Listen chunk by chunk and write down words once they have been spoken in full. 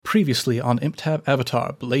Previously on ImpTab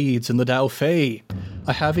Avatar, Blades in the Daofei.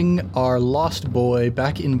 Having our lost boy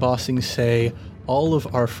back in Bossing Say, all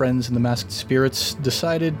of our friends in the Masked Spirits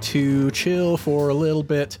decided to chill for a little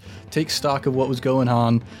bit, take stock of what was going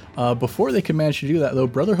on. Before they could manage to do that, though,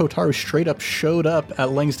 Brother Hotaru straight up showed up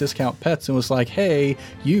at Lang's Discount Pets and was like, hey,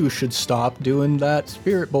 you should stop doing that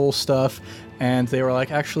Spirit Bowl stuff. And they were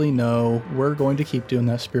like, actually, no, we're going to keep doing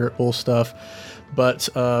that Spirit Bowl stuff. But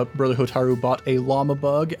Brother Hotaru bought a llama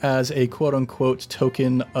bug as a quote-unquote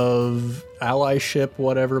token of allyship,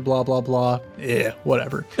 whatever, blah, blah, blah. Yeah,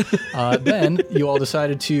 whatever. Then you all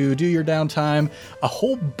decided to do your downtime. A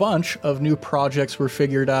whole bunch of new projects were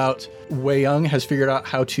figured out. Wei Young has figured out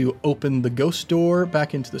how to open the ghost door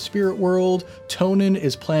back into the spirit world. Tonin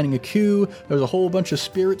is planning a coup. There's a whole bunch of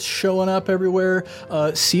spirits showing up everywhere.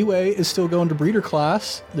 Siwei is still going to breeder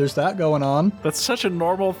class. There's that going on. That's such a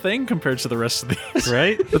normal thing compared to the rest of these.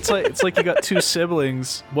 Right? It's like you got two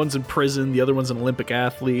siblings. One's in prison, the other one's an Olympic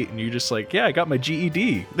athlete, and you're just like, yeah, I got my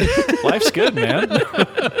GED. Life's good, man.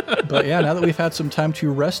 But yeah, now that we've had some time to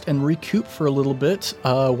rest and recoup for a little bit,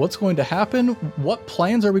 what's going to happen? What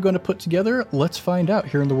plans are we going to put together? Let's find out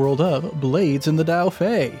here in the world of Blades in the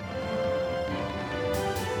Daofei.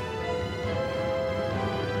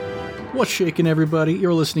 What's shaking, everybody?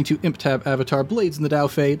 You're listening to ImpTab Avatar, Blades in the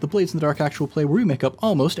Daofei, the Blades in the Dark actual play where we make up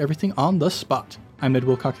almost everything on the spot. I'm Ned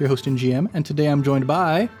Wilcock, your host and GM, and today I'm joined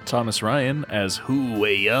by... Thomas Ryan as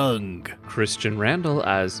Wei Young. Christian Randall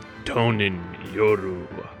as Tonin Yoru.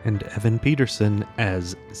 And Evan Peterson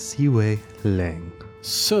as Siwei Lang.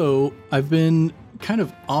 So, I've been kind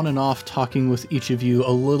of on and off talking with each of you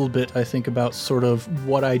a little bit, I think, about sort of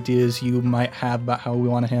what ideas you might have about how we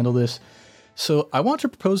want to handle this. So I want to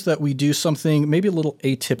propose that we do something maybe a little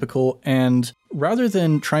atypical, and rather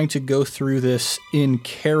than trying to go through this in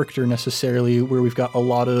character necessarily, where we've got a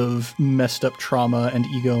lot of messed up trauma and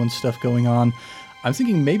ego and stuff going on, I'm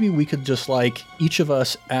thinking maybe we could just, like, each of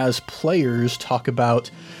us as players talk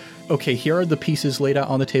about, okay, here are the pieces laid out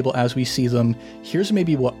on the table as we see them. Here's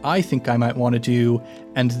maybe what I think I might want to do,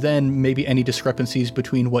 and then maybe any discrepancies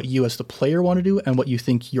between what you as the player want to do and what you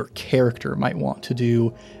think your character might want to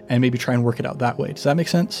do, and maybe try and work it out that way. Does that make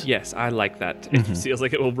sense? Yes, I like that. It feels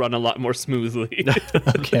like it will run a lot more smoothly.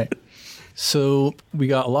 Okay. So we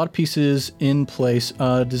got a lot of pieces in place.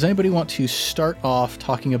 Does anybody want to start off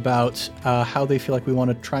talking about how they feel like we want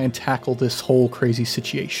to try and tackle this whole crazy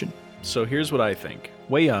situation? So here's what I think.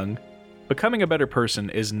 Wei Young, becoming a better person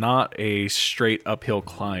is not a straight uphill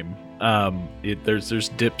climb. There's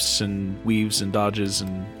dips and weaves and dodges,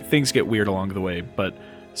 and things get weird along the way, but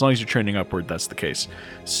as long as you're trending upward, that's the case.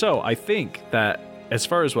 So I think that as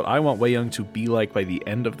far as what I want Wei Young to be like by the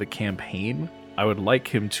end of the campaign, I would like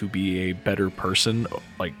him to be a better person,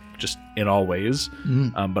 like just in all ways.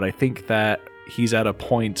 But I think that he's at a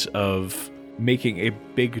point of making a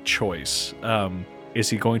big choice. Is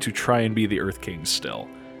he going to try and be the Earth King still?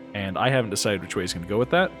 And I haven't decided which way he's going to go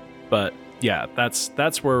with that. But yeah,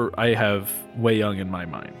 that's where I have Wei Young in my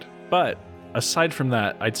mind. But aside from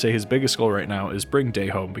that, I'd say his biggest goal right now is bring Day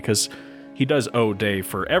home, because he does owe Day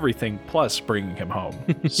for everything plus bringing him home.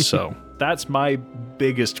 So that's my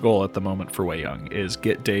biggest goal at the moment for Wei Young, is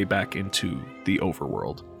get Day back into the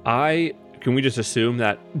overworld. Can we just assume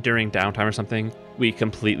that during downtime or something, we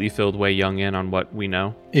completely filled Wei Young in on what we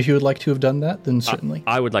know? If you would like to have done that, then certainly.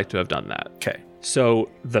 I would like to have done that. Okay. So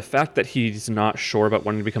the fact that he's not sure about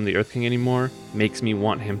wanting to become the Earth King anymore makes me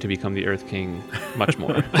want him to become the Earth King much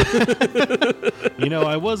more. You know,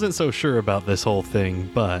 I wasn't so sure about this whole thing,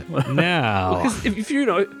 but now... Because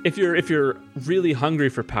if you're really hungry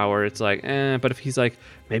for power, it's like, but if he's like,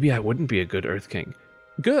 maybe I wouldn't be a good Earth King.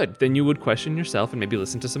 Good, then you would question yourself and maybe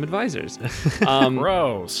listen to some advisors.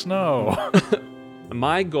 Gross, no.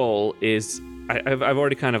 My goal is, I've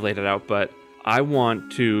already kind of laid it out, but I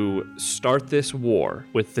want to start this war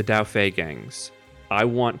with the Daofei gangs. I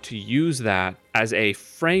want to use that as a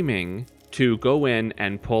framing to go in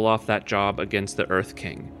and pull off that job against the Earth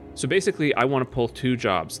King. So basically, I want to pull two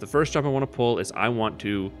jobs. The first job I want to pull is I want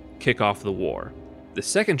to kick off the war. The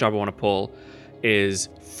second job I want to pull is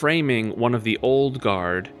framing one of the old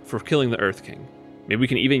guard for killing the Earth King. Maybe we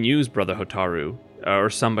can even use Brother Hotaru or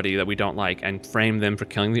somebody that we don't like and frame them for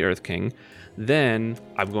killing the Earth King. Then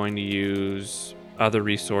I'm going to use other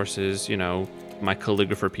resources, my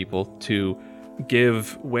calligrapher people, to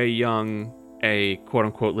give Wei Young a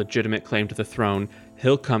quote-unquote legitimate claim to the throne.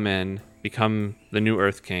 He'll come in, become the new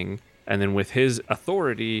Earth King, and then with his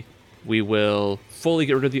authority, we will fully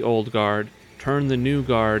get rid of the old guard, turn the new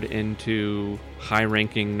guard into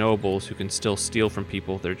high-ranking nobles who can still steal from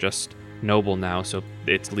people. They're just noble now, so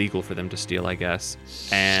it's legal for them to steal, I guess.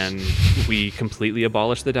 And we completely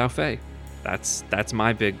abolish the Daofei. That's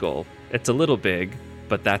my big goal. It's a little big,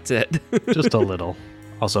 but that's it. Just a little.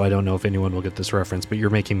 Also, I don't know if anyone will get this reference, but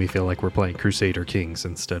you're making me feel like we're playing Crusader Kings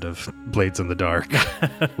instead of Blades in the Dark.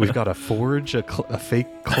 We've got to forge a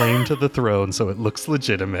fake claim to the throne so it looks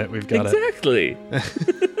legitimate. We've got Exactly.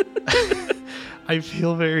 I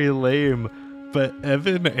feel very lame, but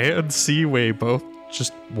Evan and Seaway both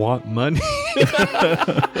just want money.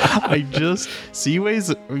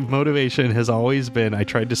 Seaway's motivation has always been, I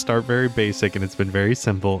tried to start very basic and it's been very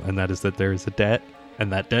simple, and that is that there is a debt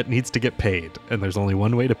and that debt needs to get paid, and there's only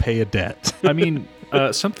one way to pay a debt. I mean,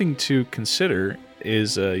 something to consider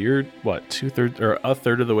is you're what, 2/3 or a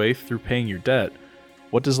third of the way through paying your debt.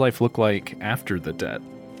 What does life look like after the debt?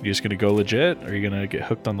 You just gonna go legit? Are you gonna get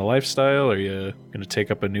hooked on the lifestyle? Are you gonna take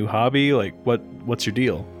up a new hobby? Like, what's your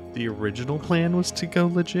deal? The original plan was to go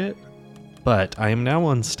legit, but I am now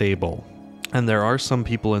unstable, and there are some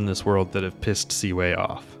people in this world that have pissed Seaway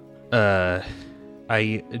off.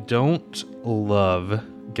 I don't love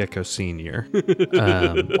Gecko Senior.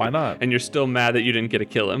 Why not? And you're still mad that you didn't get to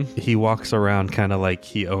kill him. He walks around kind of like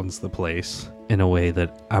he owns the place in a way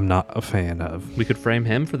that I'm not a fan of. We could frame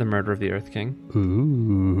him for the murder of the Earth King.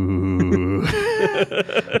 Ooh.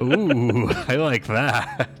 Ooh, I like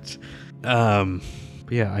that.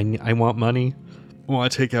 Yeah, I want money. I want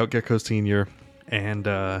to take out Gecko Senior, and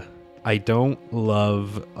I don't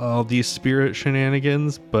love all these spirit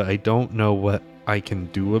shenanigans, but I don't know what I can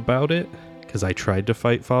do about it, because I tried to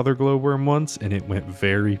fight Father Glowworm once and it went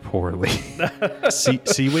very poorly.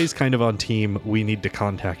 Seaway's kind of on team, we need to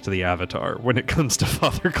contact the Avatar when it comes to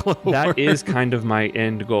Father Glowworm. That is kind of my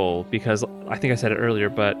end goal, because I think I said it earlier,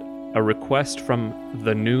 but a request from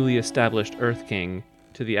the newly established Earth King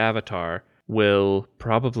to the Avatar will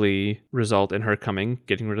probably result in her coming,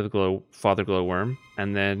 getting rid of the Father Glowworm,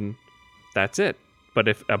 and then that's it. But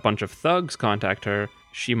if a bunch of thugs contact her,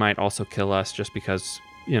 she might also kill us just because,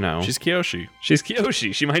 you know. She's Kyoshi. She's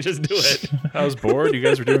Kyoshi. She might just do it. I was bored. You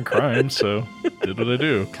guys were doing crime, so did what I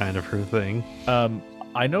do. Kind of her thing.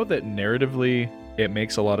 I know that narratively it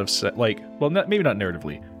makes a lot of sense. Like, well, maybe not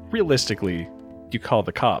narratively. Realistically, you call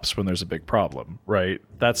the cops when there's a big problem, right?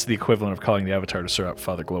 That's the equivalent of calling the Avatar to sort out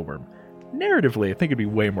Father Glowworm. Narratively, I think it'd be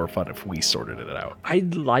way more fun if we sorted it out.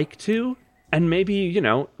 I'd like to. And maybe, you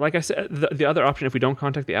know, like I said, the other option, if we don't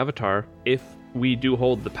contact the Avatar, if we do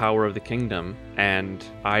hold the power of the kingdom and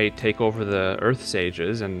I take over the Earth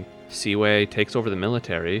Sages and Seaway takes over the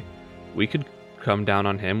military, we could come down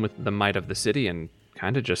on him with the might of the city and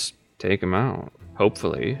kind of just take him out.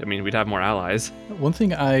 Hopefully. I mean, we'd have more allies. One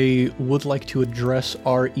thing I would like to address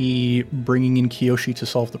RE bringing in Kyoshi to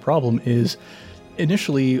solve the problem is,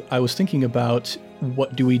 initially I was thinking about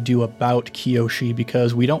what do we do about Kyoshi,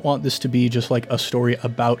 because we don't want this to be just like a story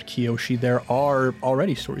about Kyoshi. There are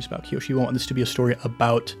already stories about Kyoshi. We want this to be a story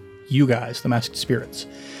about you guys, the Masked Spirits.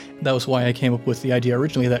 That was why I came up with the idea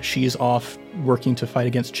originally that she's off working to fight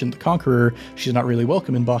against Chin the Conqueror. She's not really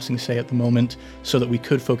welcome in Bossing Say at the moment, so that we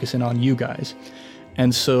could focus in on you guys.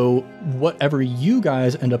 And so whatever you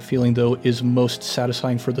guys end up feeling, though, is most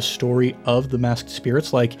satisfying for the story of the Masked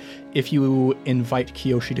Spirits. Like, if you invite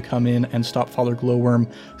Kyoshi to come in and stop Father Glowworm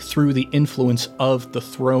through the influence of the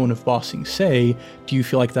throne of Bossing Say, do you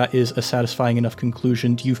feel like that is a satisfying enough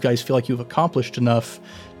conclusion? Do you guys feel like you've accomplished enough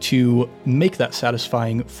to make that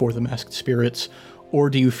satisfying for the Masked Spirits? Or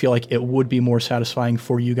do you feel like it would be more satisfying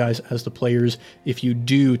for you guys as the players if you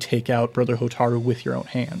do take out Brother Hotaru with your own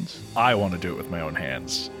hands? I want to do it with my own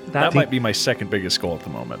hands. That might be my second biggest goal at the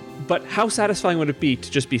moment. But how satisfying would it be to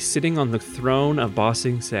just be sitting on the throne of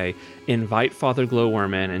Bossing Say, invite Father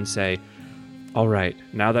Glowworm in and say, all right,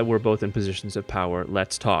 now that we're both in positions of power,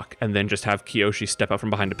 let's talk. And then just have Kyoshi step out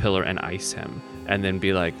from behind a pillar and ice him. And then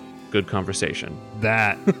be like, good conversation.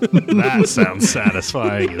 That sounds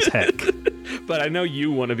satisfying as heck. But I know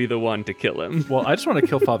you want to be the one to kill him. Well, I just want to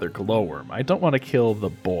kill Father Glowworm. I don't want to kill the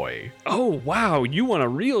boy. Oh, wow. You want a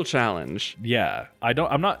real challenge. Yeah.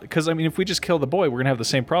 I'm not, because, I mean, if we just kill the boy, we're going to have the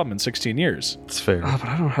same problem in 16 years. It's fair. Oh, but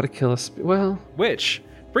I don't know how to kill a well. Which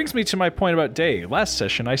brings me to my point about Day. Last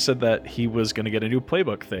session, I said that he was going to get a new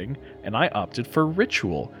playbook thing, and I opted for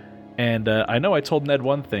Ritual. And I know I told Ned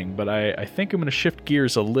one thing, but I think I'm going to shift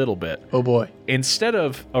gears a little bit. Oh boy. Instead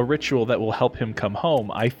of a ritual that will help him come home,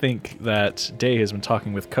 I think that Day has been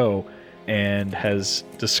talking with Ko and has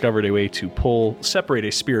discovered a way to separate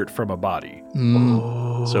a spirit from a body.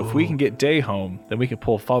 So if we can get Day home, then we can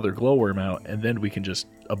pull Father Glowworm out, and then we can just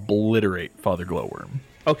obliterate Father Glowworm.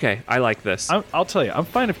 Okay, I like this. I'll tell you, I'm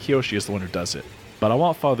fine if Kyoshi is the one who does it. But I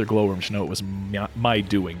want Father Glowworm to know it was my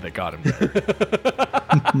doing that got him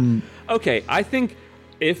there. Okay, I think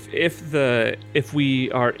if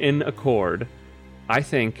we are in accord, I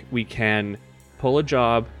think we can pull a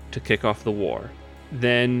job to kick off the war.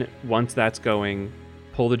 Then, once that's going,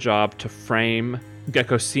 pull the job to frame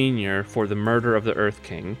Gecko Sr. for the murder of the Earth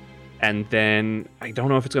King. And then, I don't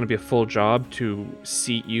know if it's going to be a full job to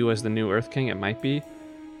seat you as the new Earth King. It might be.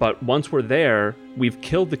 But once we're there, we've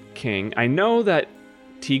killed the king. I know that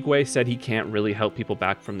Tigwe said he can't really help people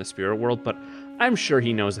back from the spirit world, but I'm sure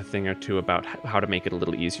he knows a thing or two about how to make it a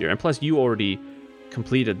little easier. And plus, you already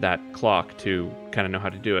completed that clock to kind of know how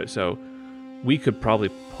to do it. So we could probably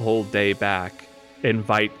pull Day back,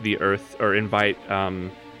 invite the Earth, or invite,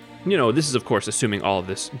 this is, of course, assuming all of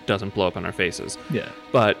this doesn't blow up on our faces. Yeah.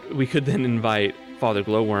 But we could then invite Father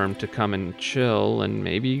Glowworm to come and chill and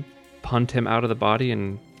maybe punt him out of the body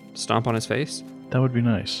and stomp on his face. That would be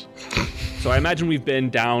nice. So I imagine we've been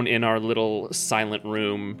down in our little silent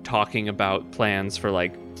room talking about plans for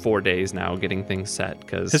like 4 days now, getting things set.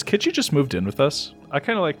 Has Kitchi just moved in with us? I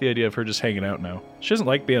kind of like the idea of her just hanging out now. She doesn't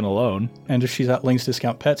like being alone. And if she's at Ling's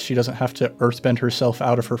Discount Pets, she doesn't have to earthbend herself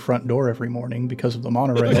out of her front door every morning because of the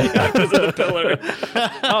monorail. Because of the pillar.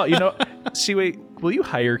 Oh, Seaway, will you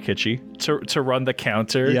hire Kitchi to run the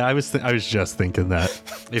counter? Yeah, I was just thinking that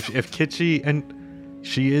if Kitchi, and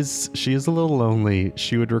she is a little lonely,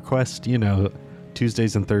 she would request,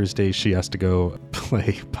 Tuesdays and Thursdays she has to go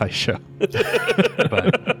play Paisho.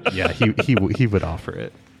 But yeah, he would offer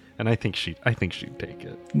it. And I think she'd take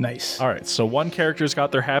it. Nice. All right, so one character's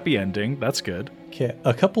got their happy ending. That's good. Okay,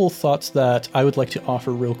 a couple thoughts that I would like to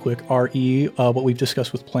offer real quick, what we've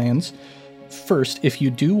discussed with plans. First, if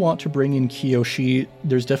you do want to bring in Kiyoshi,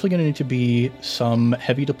 there's definitely going to need to be some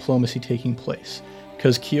heavy diplomacy taking place.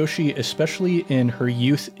 Because Kiyoshi, especially in her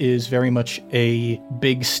youth, is very much a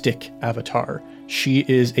big stick avatar. She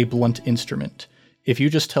is a blunt instrument. If you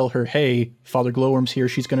just tell her, hey, Father Glowworm's here,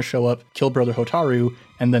 she's going to show up, kill Brother Hotaru,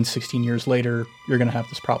 and then 16 years later, you're going to have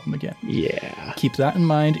this problem again. Yeah. Keep that in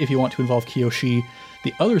mind if you want to involve Kiyoshi.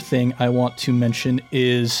 The other thing I want to mention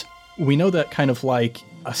is we know that kind of like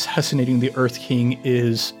assassinating the Earth King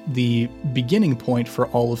is the beginning point for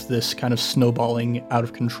all of this kind of snowballing out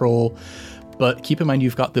of control. But keep in mind,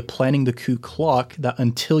 you've got the planning the coup clock that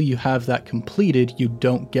until you have that completed, you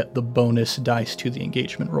don't get the bonus dice to the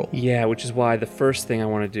engagement roll. Yeah, which is why the first thing I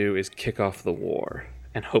want to do is kick off the war.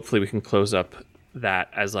 And hopefully we can close up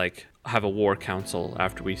that as have a war council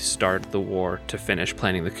after we start the war to finish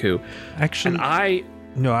planning the coup. Actually,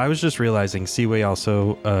 and I was just realizing Seaway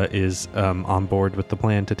also is on board with the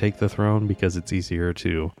plan to take the throne because it's easier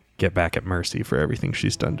to get back at Mercy for everything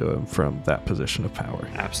she's done to him from that position of power.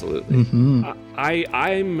 Absolutely. Mm-hmm.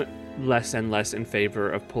 I'm less and less in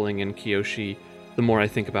favor of pulling in Kiyoshi the more I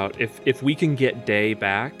think about if we can get Day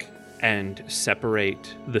back and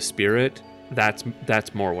separate the spirit,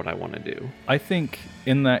 that's more what I want to do. I think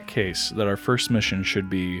in that case that our first mission should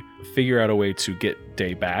be figure out a way to get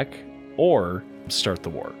Day back or start the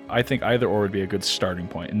war. I think either or would be a good starting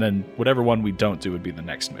point, and then whatever one we don't do would be the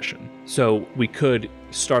next mission. So we could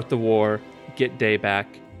start the war, get Day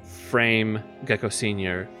back, frame Gecko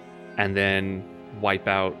Sr., and then wipe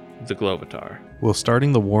out the Glovatar. Will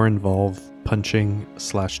starting the war involve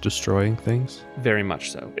punching/destroying things? Very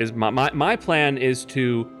much so. Is my plan is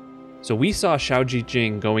to... So we saw Xiao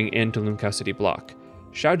Jijing going into Lumkao City Block.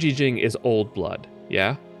 Xiao Jijing is old blood,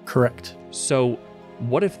 yeah? Correct. So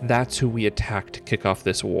what if that's who we attack to kick off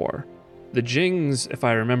this war? The Jings, if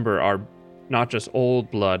I remember, are not just old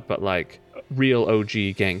blood, but real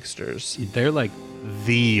OG gangsters. They're like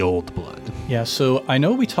the old blood. Yeah, so I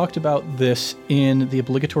know we talked about this in the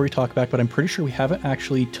obligatory talkback, but I'm pretty sure we haven't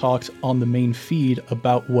actually talked on the main feed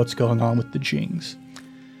about what's going on with the Jings.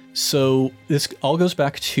 So this all goes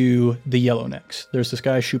back to the Yellownecks. There's this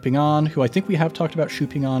guy Shuping-an, who I think we have talked about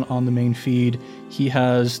Shuping-an on the main feed. He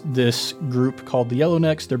has this group called the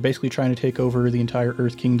Yellownecks. They're basically trying to take over the entire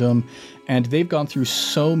Earth Kingdom, and they've gone through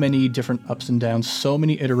so many different ups and downs, so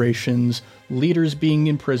many iterations, leaders being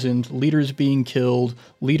imprisoned, leaders being killed,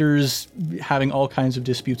 leaders having all kinds of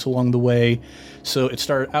disputes along the way. So it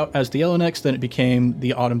started out as the Yellownecks, then it became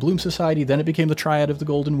the Autumn Bloom Society, then it became the Triad of the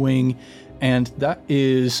Golden Wing, and that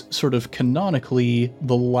is sort of canonically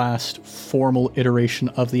the last formal iteration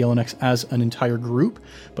of the Yellownecks as an entire group,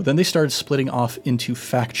 but then they started splitting off into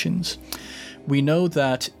factions. We know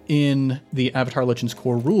that in the Avatar Legends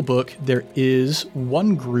core rulebook, there is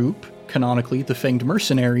one group, canonically, the Fanged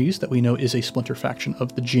Mercenaries, that we know is a splinter faction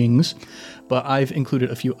of the Jings, but I've included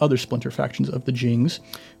a few other splinter factions of the Jings.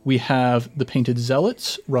 We have the Painted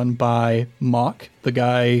Zealots, run by Mok, the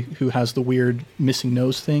guy who has the weird missing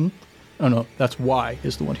nose thing. Oh no, that's Y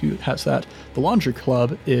is the one who has that. The Laundry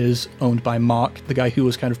Club is owned by Mock, the guy who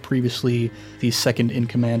was kind of previously the second in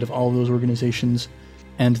command of all of those organizations.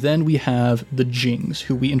 And then we have the Jings,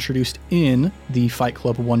 who we introduced in the Fight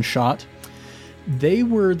Club one-shot. They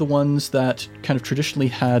were the ones that kind of traditionally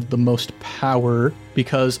had the most power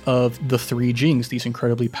because of the three Jings, these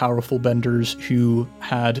incredibly powerful benders who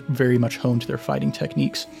had very much honed their fighting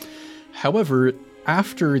techniques. However,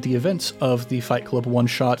 after the events of the Fight Club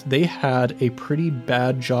one-shot, they had a pretty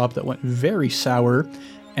bad job that went very sour,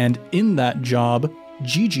 and in that job,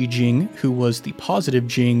 Gigi Jing, who was the positive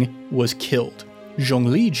Jing, was killed.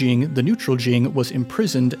 Zhongli Jing, the neutral Jing, was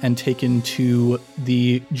imprisoned and taken to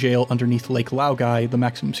the jail underneath Lake Laogai, the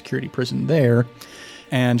maximum security prison there.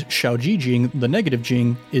 And Xiaoji Jing, the negative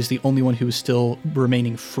Jing, is the only one who is still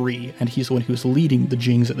remaining free, and he's the one who's leading the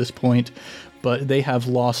Jings at this point, but they have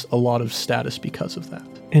lost a lot of status because of that.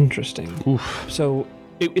 Interesting. Oof. So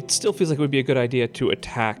it still feels like it would be a good idea to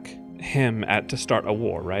attack him to start a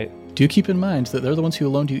war, right? Do keep in mind that they're the ones who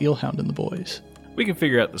loaned you Eelhound and the boys. We can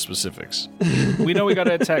figure out the specifics. We know we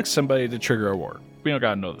gotta attack somebody to trigger a war. We don't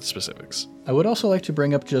gotta know the specifics. I would also like to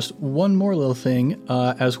bring up just one more little thing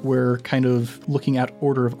as we're kind of looking at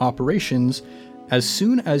order of operations. As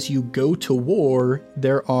soon as you go to war,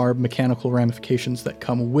 there are mechanical ramifications that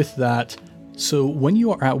come with that. So when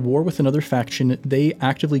you are at war with another faction, they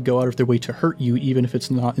actively go out of their way to hurt you, even if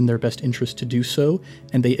it's not in their best interest to do so,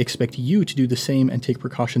 and they expect you to do the same and take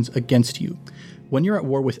precautions against you. When you're at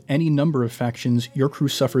war with any number of factions, your crew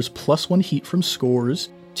suffers +1 heat from scores,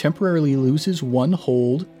 temporarily loses 1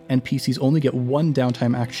 hold, and PCs only get 1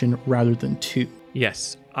 downtime action rather than 2.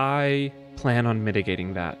 Yes, I plan on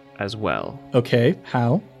mitigating that as well. Okay,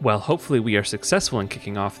 how? Well, hopefully we are successful in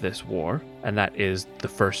kicking off this war, and that is the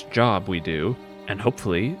first job we do, and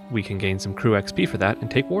hopefully we can gain some crew XP for that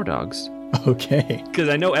and take war dogs. Okay. Because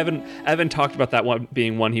I know Evan talked about that one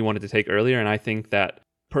being one he wanted to take earlier, and I think that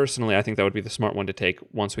would be the smart one to take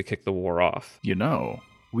once we kick the war off. You know,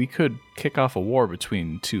 we could kick off a war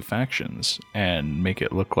between two factions and make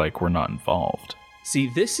it look like we're not involved.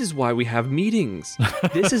 See, this is why we have meetings.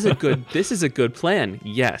 This is a good plan.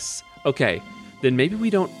 Yes. Okay. Then maybe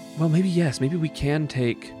we don't. Well, maybe yes. Maybe we can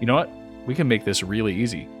take. You know what? We can make this really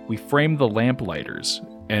easy. We frame the Lamplighters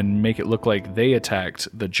and make it look like they attacked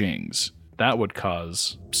the Jings. That would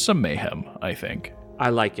cause some mayhem, I think. I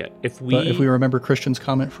like it. But if we remember Christian's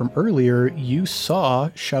comment from earlier, you saw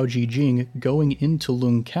Xiaoji Jing going into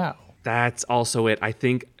Lung Cao. That's also it. I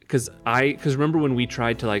think because remember when we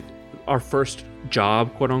tried to our first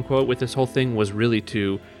job, quote unquote, with this whole thing was really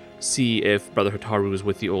to see if Brother Hotaru was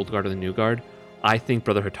with the old guard or the new guard. I think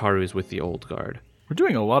Brother Hotaru is with the old guard. We're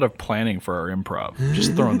doing a lot of planning for our improv.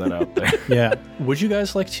 Just throwing that out there. Yeah. Would you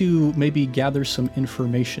guys like to maybe gather some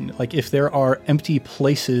information? Like if there are empty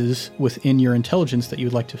places within your intelligence that you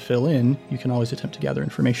would like to fill in, you can always attempt to gather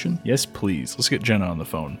information. Yes, please. Let's get Jenna on the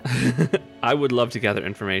phone. I would love to gather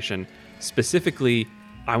information. Specifically,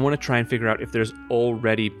 I want to try and figure out if there's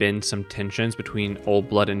already been some tensions between Old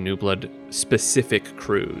Blood and New Blood specific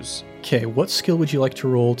crews. Okay, what skill would you like to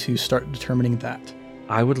roll to start determining that?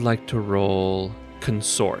 I would like to roll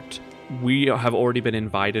Consort. We have already been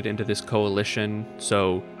invited into this coalition,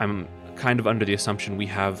 so I'm kind of under the assumption we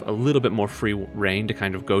have a little bit more free reign to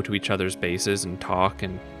kind of go to each other's bases and talk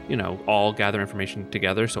and, all gather information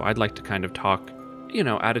together. So I'd like to kind of talk,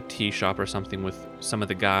 at a tea shop or something with some of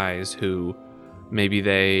the guys who maybe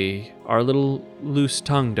they are a little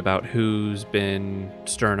loose-tongued about who's been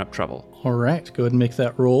stirring up trouble. All right, go ahead and make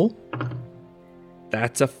that roll.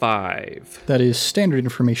 That's a 5. That is standard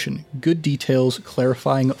information. Good details,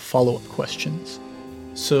 clarifying follow-up questions.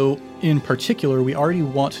 So, in particular, we already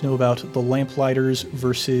want to know about the Lamplighters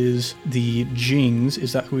versus the Jings.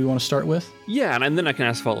 Is that who we want to start with? Yeah, and then I can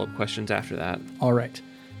ask follow-up questions after that. All right.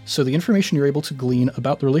 So the information you're able to glean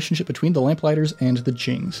about the relationship between the Lamplighters and the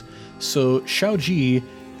Jings. So Xiaoji,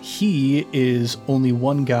 he is only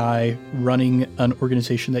one guy running an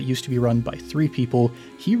organization that used to be run by 3 people.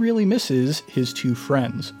 He really misses his 2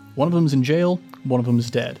 friends. One of them's in jail, one of them is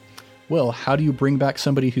dead. Well, how do you bring back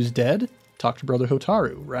somebody who's dead? Talk to Brother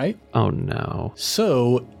Hotaru, right? Oh no.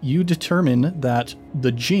 So you determine that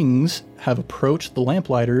the Jings have approached the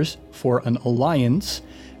Lamplighters for an alliance,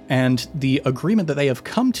 and the agreement that they have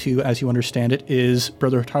come to, as you understand it, is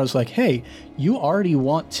Brother Hotaru's like, hey, you already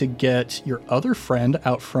want to get your other friend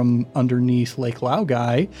out from underneath Lake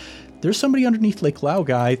Laogai. There's somebody underneath Lake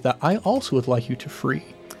Laogai that I also would like you to free.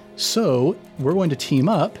 So we're going to team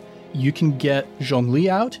up. You can get Zhongli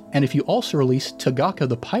out, and if you also release Tagaka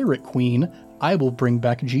the Pirate Queen, I will bring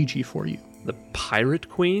back Gigi for you. The Pirate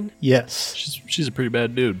Queen? Yes. She's a pretty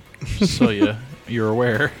bad dude. So yeah, you're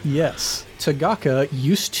aware. Yes. Tagaka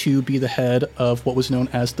used to be the head of what was known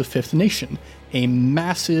as the Fifth Nation, a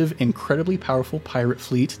massive, incredibly powerful pirate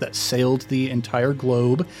fleet that sailed the entire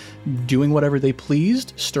globe, doing whatever they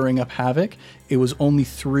pleased, stirring up havoc. It was only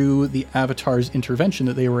through the Avatar's intervention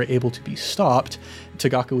that they were able to be stopped.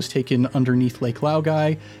 Tagaka was taken underneath Lake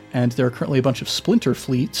Laogai, and there are currently a bunch of splinter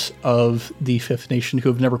fleets of the Fifth Nation who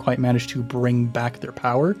have never quite managed to bring back their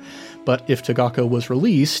power. But if Tagaka was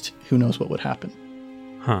released, who knows what would happen.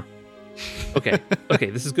 Huh. Okay,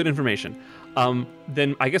 this is good information.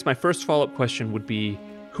 Then I guess my first follow-up question would be,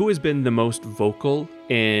 who has been the most vocal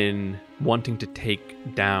in wanting to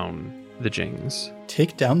take down the Jings?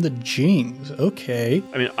 Take down the Jings, okay.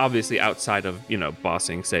 I mean, obviously outside of,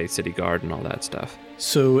 bossing, say, City Guard and all that stuff.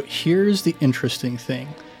 So here's the interesting thing.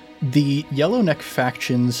 The Yellowneck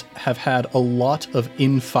factions have had a lot of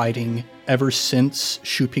infighting ever since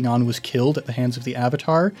Shupian was killed at the hands of the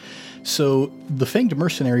Avatar. So the Fanged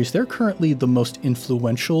Mercenaries, they're currently the most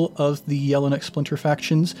influential of the Yellowneck Splinter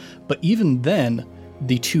factions, but even then,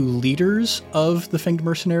 the two leaders of the Fanged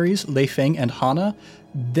Mercenaries, Lei Feng and Hana,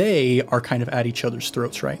 they are kind of at each other's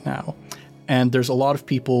throats right now. And there's a lot of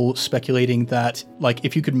people speculating that, like,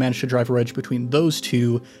 if you could manage to drive a wedge between those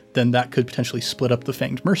two, then that could potentially split up the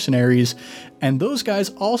Fanged Mercenaries. And those guys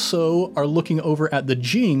also are looking over at the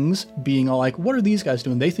Jings, being all like, what are these guys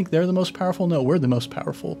doing? They think they're the most powerful? No, we're the most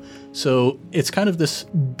powerful. So it's kind of this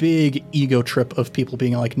big ego trip of people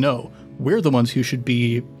being like, no, we're the ones who should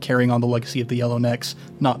be carrying on the legacy of the Yellownecks,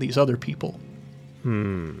 not these other people.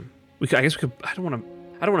 I guess we could. I don't want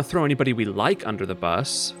to throw anybody we like under the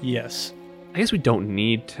bus. Yes. I guess we don't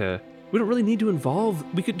really need to involve.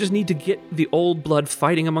 We could just need to get the old blood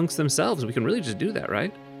fighting amongst themselves. We can really just do that,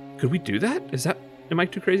 right? Could we do that? Am I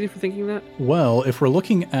too crazy for thinking that? Well, if we're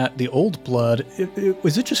looking at the old blood,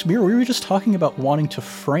 was it just me, or we were just talking about wanting to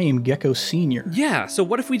frame Gecko Senior? Yeah, so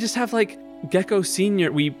what if we just have, like, Gecko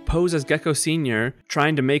Senior, we pose as Gecko Senior,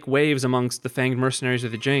 trying to make waves amongst the Fanged Mercenaries or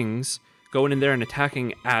the Jings, going in there and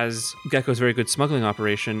attacking as Gecko's very good smuggling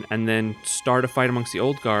operation, and then start a fight amongst the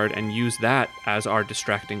old guard and use that as our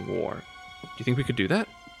distracting war. Do you think we could do that?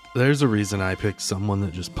 There's a reason I picked someone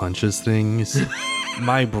that just punches things.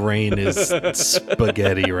 My brain is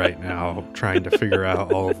spaghetti right now, trying to figure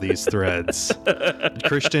out all of these threads.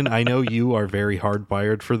 Christian, I know you are very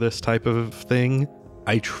hardwired for this type of thing.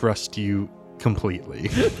 I trust you completely.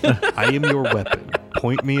 I am your weapon.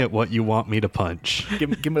 Point me at what you want me to punch. Give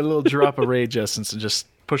me a little drop of rage essence and just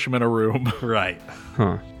push him in a room. Right.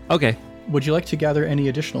 Huh. Okay. Would you like to gather any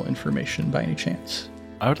additional information by any chance?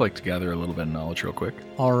 I would like to gather a little bit of knowledge real quick.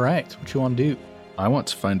 All right. What you want to do? I want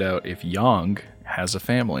to find out if Yang has a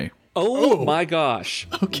family. Oh my gosh.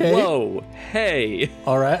 Okay. Whoa. Hey.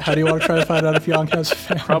 All right. How do you want to try to find out if Yang has a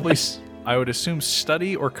family? Probably, I would assume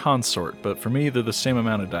study or consort, but for me, they're the same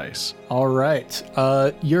amount of dice. All right.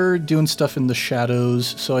 You're doing stuff in the shadows,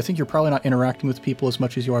 so I think you're probably not interacting with people as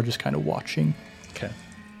much as you are just kind of watching. Okay.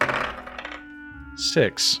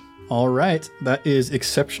 6. All right. That is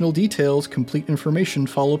exceptional details, complete information,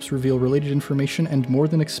 follow-ups reveal related information, and more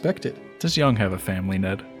than expected. Does Young have a family,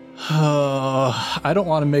 Ned? I don't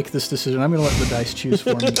want to make this decision. I'm going to let the dice choose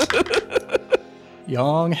for me.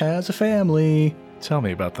 Yang has a family. Tell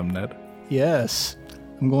me about them, Ned. Yes.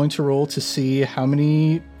 I'm going to roll to see how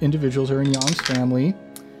many individuals are in Yang's family.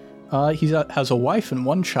 He has a wife and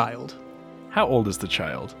one child. How old is the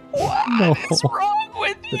child? What is wrong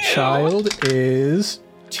with you? The child is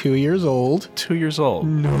 2 years old. 2 years old.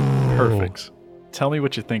 No. Perfect. Tell me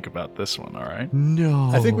what you think about this one, all right?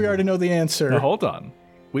 No. I think we already know the answer. Now, hold on.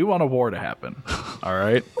 We want a war to happen, all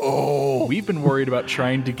right? Oh. We've been worried about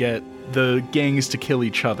trying to get the gangs to kill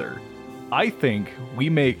each other. I think we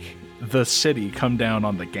make the city come down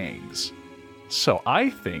on the gangs. So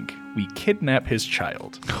I think we kidnap his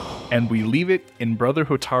child, and we leave it in Brother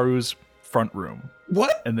Hotaru's front room.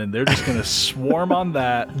 What? And then they're just going to swarm on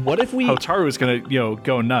that. What if we... Hotaru's going to,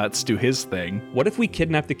 go nuts, do his thing. What if we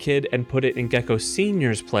kidnap the kid and put it in Gecko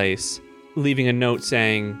Senior's place, leaving a note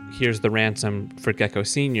saying, here's the ransom for Gecko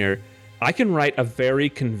Senior? I can write a very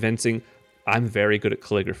convincing... I'm very good at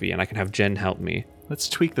calligraphy, and I can have Jen help me. Let's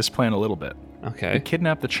tweak this plan a little bit. Okay. We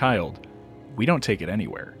kidnap the child. We don't take it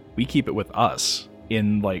anywhere. We keep it with us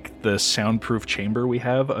in, the soundproof chamber we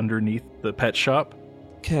have underneath the pet shop.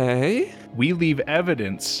 Okay. We leave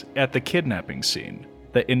evidence at the kidnapping scene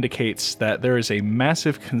that indicates that there is a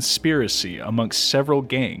massive conspiracy amongst several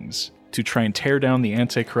gangs to try and tear down the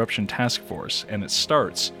anti-corruption task force, and it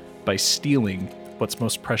starts by stealing what's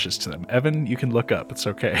most precious to them. Evan, you can look up. It's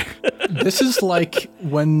okay. This is like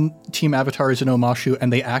when Team Avatar is in Omashu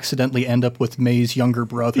and they accidentally end up with May's younger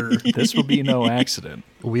brother. This will be no accident.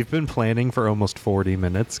 We've been planning for almost 40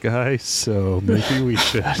 minutes, guys, so maybe we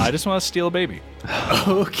should. I just want to steal a baby.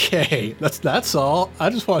 Okay, that's all. I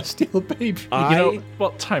just want to steal a baby.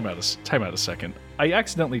 Well, time out a second. I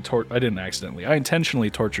intentionally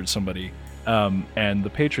tortured somebody, and the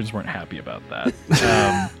patrons weren't happy about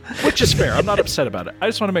that, which is fair. I'm not upset about it. I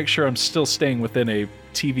just want to make sure I'm still staying within a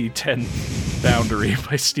TV-10 boundary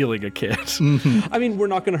by stealing a kid. I mean, we're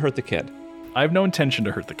not going to hurt the kid. I have no intention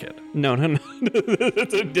to hurt the kid. No.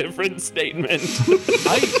 That's a different statement.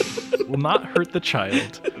 I will not hurt the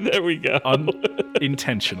child. There we go.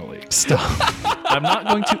 Intentionally. Stop. I'm not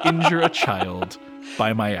going to injure a child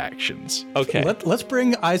by my actions. Okay. Let's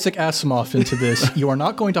bring Isaac Asimov into this. You are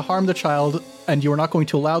not going to harm the child, and you are not going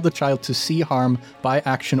to allow the child to see harm by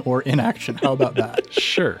action or inaction. How about that?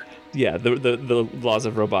 Sure. Yeah, the laws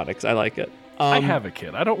of robotics. I like it. I have a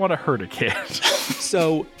kid. I don't want to hurt a kid.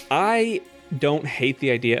 So I don't hate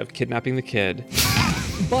the idea of kidnapping the kid,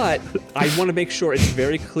 but I want to make sure it's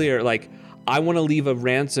very clear. Like, I want to leave a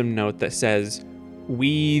ransom note that says,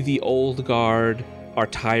 "We, the old guard, are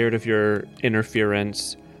tired of your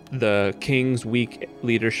interference. The king's weak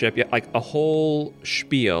leadership." Yeah, like a whole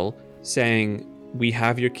spiel saying, "We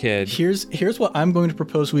have your kid." Here's what I'm going to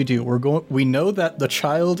propose we do. We know that the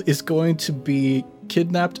child is going to be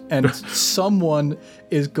kidnapped and someone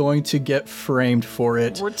is going to get framed for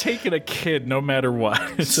it. We're taking a kid no matter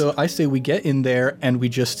what. So I say we get in there and we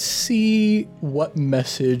just see what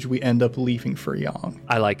message we end up leaving for Yang.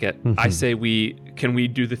 I like it. I say can we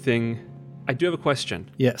do the thing? I do have a question.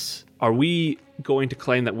 Yes. Are we going to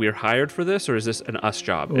claim that we're hired for this, or is this an us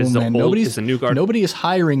job? Is the new guard? Nobody is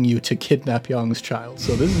hiring you to kidnap Yang's child,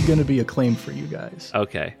 so this is going to be a claim for you guys.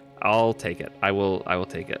 Okay, I'll take it. I will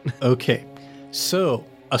take it. Okay, so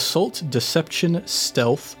assault, deception,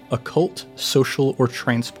 stealth, occult, social, or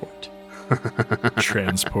transport.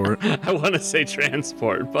 Transport. I want to say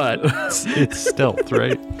transport, but It's stealth,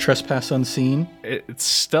 right? Trespass unseen. It's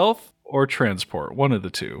stealth or transport, one of the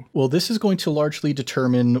two. Well, this is going to largely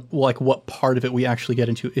determine like what part of it we actually get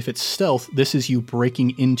into. If it's stealth, this is you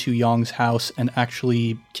breaking into Yang's house and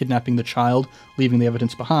actually kidnapping the child, leaving the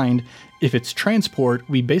evidence behind. If it's transport,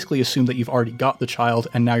 we basically assume that you've already got the child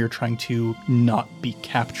and now you're trying to not be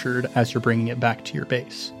captured as you're bringing it back to your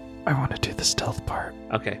base. I want to do the stealth part.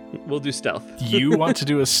 okay, we'll do stealth. You want to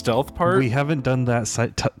do a stealth part? We haven't done that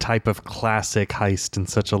type of classic heist in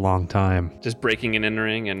such a long time. Just breaking and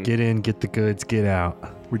entering, and Get in, get the goods, get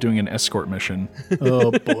out. We're doing an escort mission.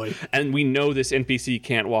 Oh boy. and we know this NPC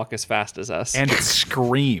can't walk as fast as us. And it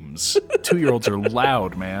screams. 2-year-olds are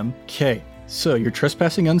loud, man. Okay, so you're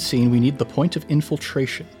trespassing unseen. We need the point of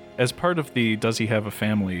infiltration. As part of the does he have a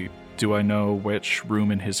family, do I know which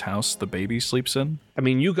room in his house the baby sleeps in? I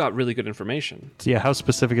mean, you got really good information. So yeah, how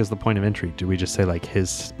specific is the point of entry? Do we just say like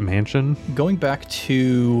his mansion? Going back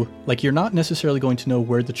to, like, you're not necessarily going to know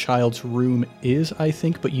where the child's room is, I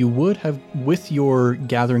think, but you would have, with your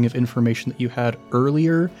gathering of information that you had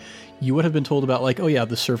earlier, you would have been told about, like, oh yeah,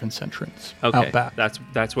 the servant's entrance Okay, out back. that's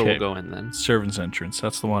where Okay. we'll go in then. Servant's entrance,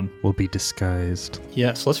 that's the one. Will be disguised.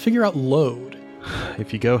 Yes, let's figure out load.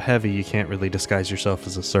 If you go heavy, you can't really disguise yourself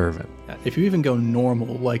as a servant. If you even go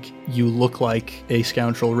normal, like, you look like a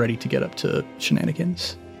scoundrel ready to get up to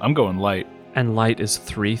shenanigans. I'm going light. And light is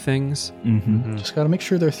 3 things. Just gotta make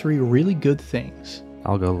sure they're 3 really good things.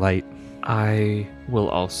 I'll go light. I will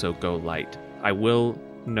also go light. I will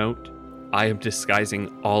note I am disguising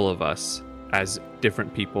all of us as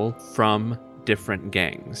different people from different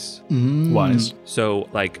gangs. Wise. So,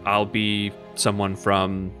 like, I'll be someone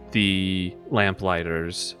from the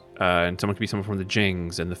Lamplighters, and someone could be someone from the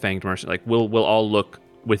Jings and the Fanged Merchant. Like, we'll all look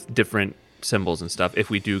with different symbols and stuff. If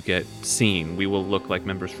we do get seen, we will look like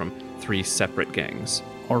members from 3 separate gangs.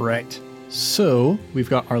 All right. So we've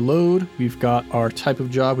got our load, we've got our type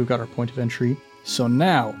of job, we've got our point of entry. So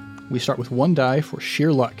now we start with 1 die for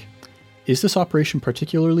sheer luck. Is this operation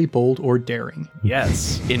particularly bold or daring?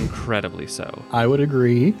 Yes. Incredibly so. I would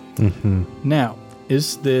agree. Now,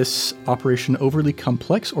 is this operation overly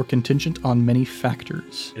complex or contingent on many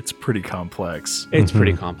factors? It's pretty complex. It's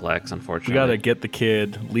pretty complex, unfortunately. We gotta get the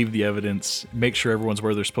kid, leave the evidence, make sure everyone's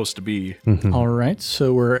where they're supposed to be. All right,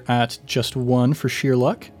 so we're at just 1 for sheer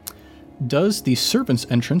luck. Does the servant's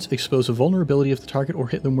entrance expose a vulnerability of the target or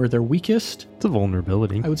hit them where they're weakest? It's a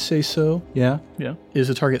vulnerability. I would say so, yeah. Yeah. Is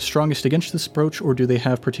the target strongest against this approach, or do they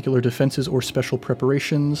have particular defenses or special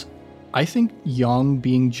preparations? I think Yang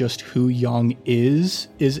being just who Yang is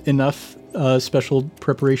enough special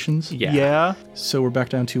preparations. Yeah. So we're back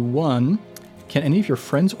down to 1. Can any of your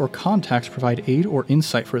friends or contacts provide aid or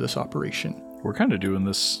insight for this operation? We're kind of doing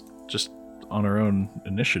this just on our own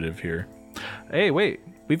initiative here. Hey, wait.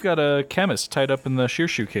 We've got a chemist tied up in the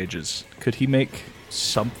shearshoe cages. Could he make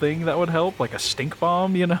something that would help? Like a stink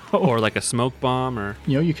bomb, Or like a smoke bomb, or...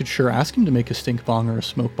 You could sure ask him to make a stink bomb or a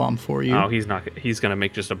smoke bomb for you. Oh, he's not. He's gonna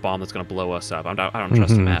make just a bomb that's gonna blow us up. I don't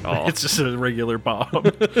trust him at all. It's just a regular bomb.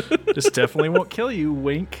 Just definitely won't kill you,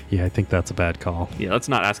 wink. Yeah, I think that's a bad call. Yeah, let's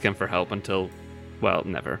not ask him for help until, well,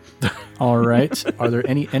 never. All right. Are there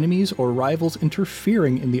any enemies or rivals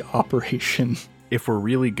interfering in the operation? If we're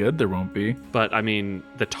really good, there won't be. But, I mean,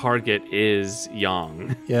 the target is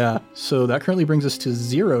Yang. Yeah, so that currently brings us to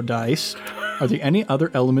 0 dice. Are there any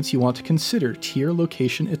other elements you want to consider? Tier,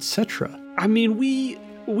 location, etc.? I mean, we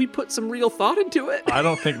put some real thought into it. I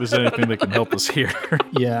don't think there's anything that can help us here.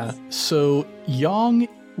 Yeah, so Yang,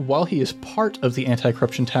 while he is part of the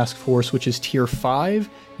Anti-Corruption Task Force, which is Tier 5,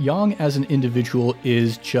 Yang as an individual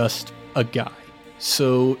is just a guy.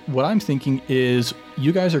 So what I'm thinking is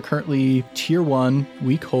you guys are currently Tier 1,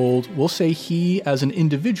 weak hold. We'll say he as an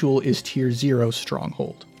individual is Tier 0,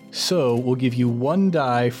 stronghold. So we'll give you 1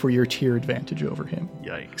 die for your tier advantage over him.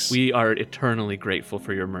 Yikes. We are eternally grateful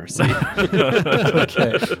for your mercy.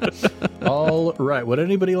 Okay. All right. Would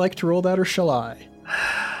anybody like to roll that, or shall I?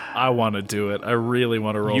 I want to do it. I really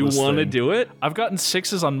want to roll You this want to thing. do it? I've gotten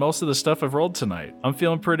 6s on most of the stuff I've rolled tonight. I'm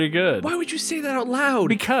feeling pretty good. Why would you say that out loud?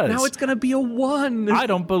 Because now it's gonna be a 1. I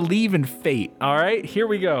don't believe in fate. All right, here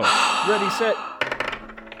we go. Ready, set.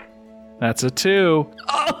 That's a 2.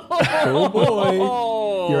 Oh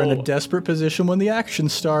boy. You're in a desperate position when the action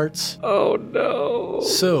starts. Oh no.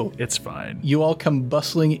 So It's fine. you all come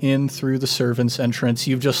bustling in through the servants' entrance.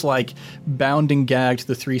 You've just bound and gagged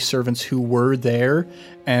the 3 servants who were there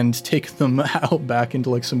and taken them out back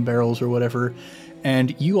into some barrels or whatever.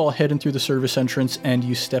 And you all head in through the service entrance and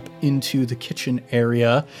you step into the kitchen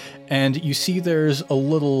area and you see there's a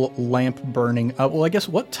little lamp burning. Well, I guess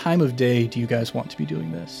what time of day do you guys want to be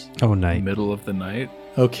doing this? Oh, night. Middle of the night.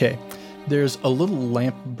 Okay. There's a little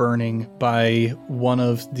lamp burning by one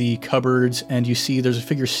of the cupboards, and you see there's a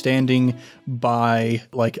figure standing by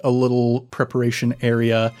a little preparation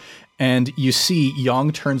area, and you see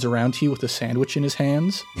Yang turns around to you with a sandwich in his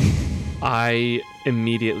hands. I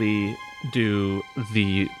immediately do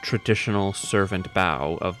the traditional servant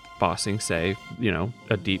bow of bossing, say,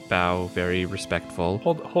 a deep bow, very respectful.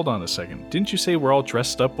 Hold on a second. Didn't you say we're all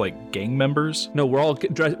dressed up like gang members? No, we're all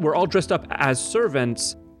dressed up as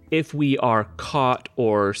servants. If we are caught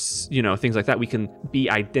or, things like that, we can be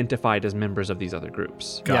identified as members of these other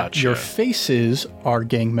groups. Gotcha. Yeah, your faces are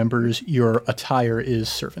gang members. Your attire is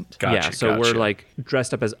servant. Gotcha, Yeah, so gotcha. we're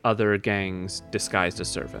dressed up as other gangs disguised as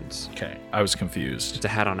servants. Okay, I was confused. It's a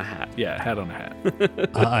hat on a hat. Yeah, hat on a hat.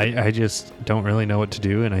 I just don't really know what to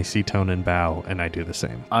do, and I see Tone and bow, and I do the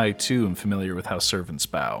same. I, too, am familiar with how servants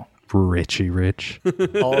bow. Richie Rich.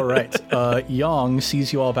 All right. Yang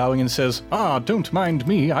sees you all bowing and says, don't mind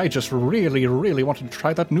me. I just really, really wanted to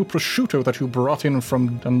try that new prosciutto that you brought in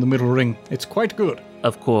from down the middle ring. It's quite good.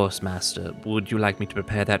 Of course, Master. Would you like me to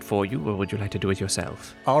prepare that for you, or would you like to do it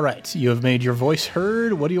yourself? All right. You have made your voice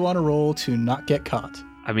heard. What do you want to roll to not get caught?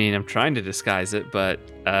 I mean, I'm trying to disguise it, but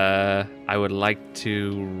I would like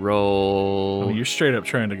to roll... Oh, you're straight up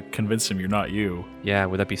trying to convince him you're not you. Yeah,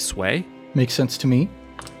 would that be sway? Makes sense to me.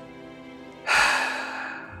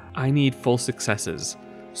 I need full successes,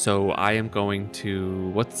 so I am going to...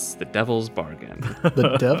 What's the devil's bargain?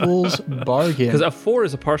 The devil's bargain. Because a 4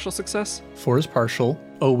 is a partial success? 4 is partial.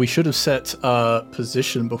 Oh, we should have set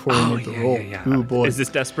position before we made the roll. Yeah. Ooh, boy. Is this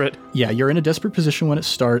desperate? Yeah, you're in a desperate position when it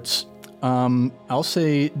starts. I'll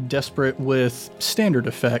say desperate with standard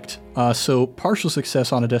effect. So partial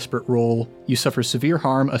success on a desperate roll. You suffer severe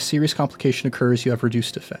harm. A serious complication occurs. You have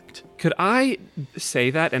reduced effect. Could I say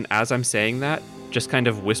that, and as I'm saying that, just kind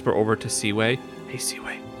of whisper over to Seaway, hey,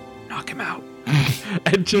 Seaway, knock him out.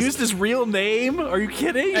 And just Use his real name? Are you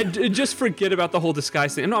kidding? and just forget about the whole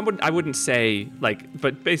disguise thing. No, I wouldn't say,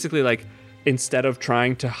 but basically, instead of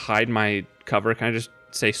trying to hide my cover, can I just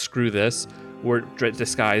say, screw this? We're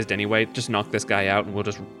disguised anyway. Just knock this guy out and we'll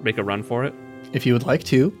just make a run for it. If you would like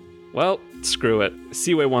to. Well, screw it.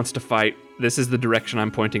 Seaway wants to fight. This is the direction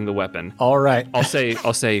I'm pointing the weapon. All right. I'll say,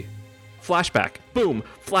 flashback. Boom,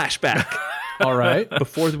 flashback. All right.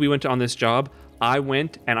 Before we went on this job, I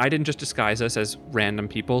went and I didn't just disguise us as random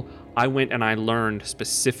people. I went and I learned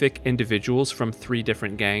specific individuals from 3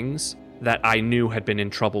 different gangs that I knew had been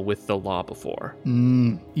in trouble with the law before.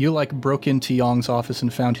 You broke into Yang's office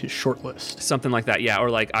and found his short list. Something like that, yeah.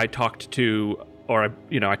 Or I talked to,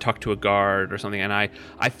 I talked to a guard or something, and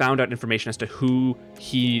I found out information as to who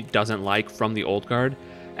he doesn't like from the old guard,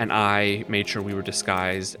 and I made sure we were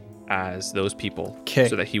disguised as those people 'Kay.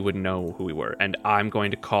 so that he would know who we were. And I'm going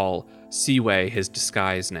to call Seaway his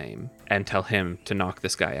disguise name and tell him to knock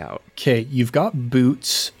this guy out. Okay, you've got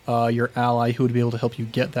Boots, your ally, who would be able to help you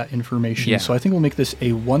get that information. Yeah. So I think we'll make this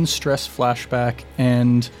a 1 stress flashback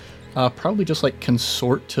and probably just like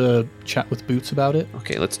consort to chat with Boots about it.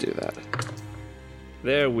 Okay, let's do that.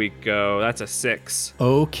 There we go. That's a 6.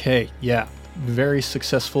 Okay, yeah, very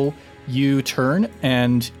successful. You turn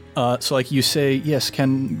and so like you say, yes,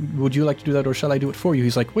 would you like to do that or shall I do it for you?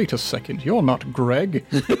 He's like, wait a second, you're not Greg.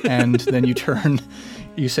 And then you turn,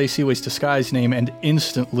 you say Seaway's disguise name and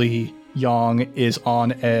instantly Yang is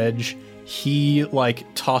on edge. He like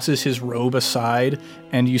tosses his robe aside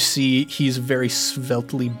and you see he's very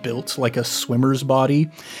sveltely built like a swimmer's body.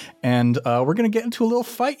 And we're going to get into a little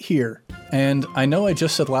fight here. And I know I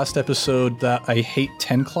just said last episode that I hate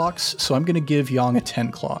 10 clocks, so I'm going to give Yang a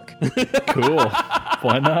 10 clock. Cool.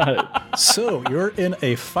 Why not? So you're in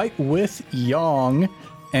a fight with Yang,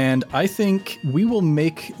 and I think we will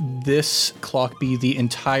make this clock be the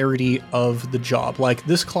entirety of the job. Like,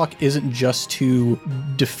 this clock isn't just to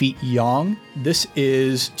defeat Yang. This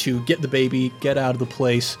is to get the baby, get out of the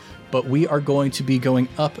place, but we are going to be going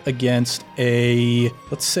up against a,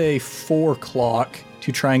 let's say, 4 clock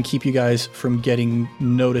to try and keep you guys from getting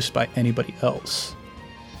noticed by anybody else.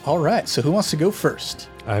 All right, so who wants to go first?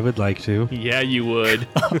 I would like to. Yeah, you would.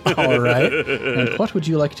 All right, and what would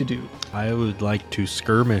you like to do? I would like to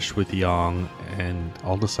skirmish with Yang, and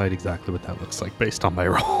I'll decide exactly what that looks like based on my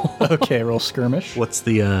roll. Okay, roll skirmish. What's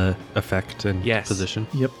the effect and Yes. position?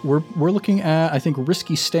 Yep, we're looking at, I think,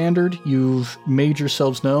 risky standard. You've made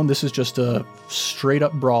yourselves known. This is just a straight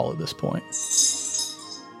up brawl at this point.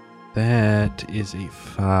 That is a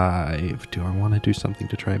 5. Do I want to do something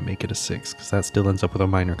to try and make it a 6? Because that still ends up with a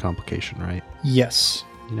minor complication, right? Yes.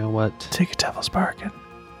 You know what? Take a devil's bargain.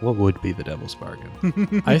 What would be the devil's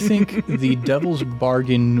bargain? I think the devil's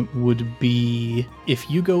bargain would be if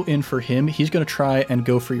you go in for him, he's going to try and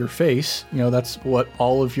go for your face. You know, that's what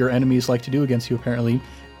all of your enemies like to do against you, apparently.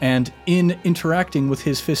 And in interacting with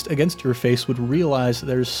his fist against your face would realize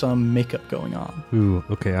there's some makeup going on. Ooh,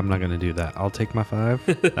 okay, I'm not going to do that. I'll take my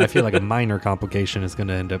 5. I feel like a minor complication is going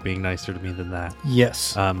to end up being nicer to me than that.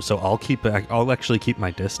 Yes. So I'll actually keep my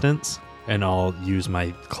distance, and I'll use my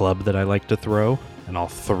club that I like to throw, and I'll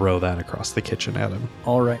throw that across the kitchen at him.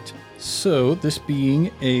 All right. So this being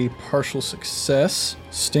a partial success,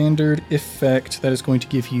 standard effect, that is going to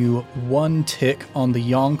give you 1 tick on the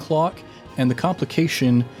Yang clock. And the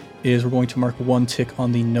complication is we're going to mark 1 tick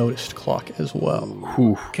on the noticed clock as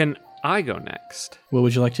well. Can I go next? What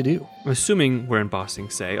would you like to do? I'm assuming we're in Bossing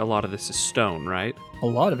Say. A lot of this is stone, right? A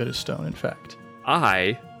lot of it is stone, in fact.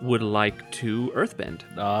 I would like to earthbend.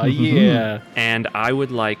 Yeah. And I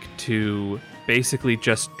would like to basically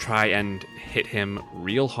just try and hit him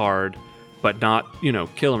real hard, but not,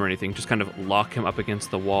 kill him or anything. Just kind of lock him up against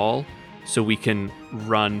the wall so we can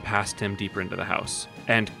run past him deeper into the house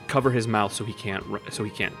and cover his mouth so he can't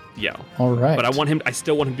yell. All right. But I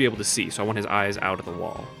still want him to be able to see, so I want his eyes out of the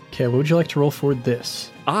wall. Okay, what would you like to roll for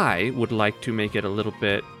this? I would like to make it a little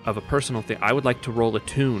bit of a personal thing. I would like to roll a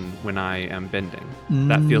tune when I am bending.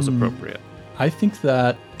 That feels appropriate. I think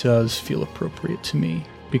that does feel appropriate to me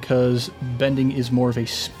because bending is more of a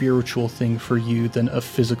spiritual thing for you than a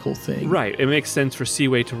physical thing. Right. It makes sense for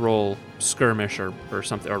Seaway to roll skirmish or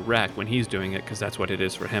something, or wreck when he's doing it, because that's what it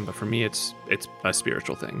is for him. But for me, it's a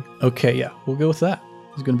spiritual thing. Okay, yeah, we'll go with that.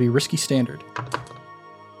 It's going to be risky standard.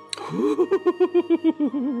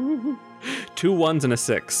 2 1s and a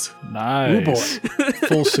 6. Nice. Oh boy.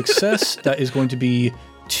 Full success. That is going to be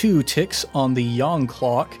 2 ticks on the Yang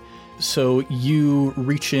clock. So you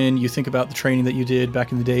reach in, you think about the training that you did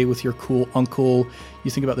back in the day with your cool uncle. You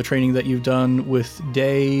think about the training that you've done with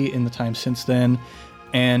Day in the time since then.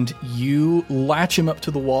 And you latch him up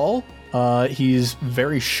to the wall. He's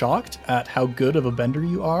very shocked at how good of a bender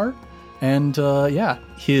you are. And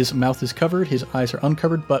his mouth is covered, his eyes are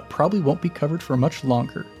uncovered, but probably won't be covered for much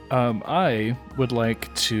longer. I would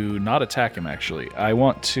like to not attack him, actually. I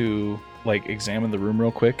want to examine the room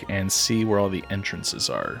real quick and see where all the entrances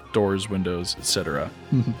are, doors, windows, etc.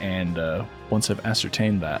 And once I've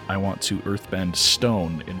ascertained that, I want to earthbend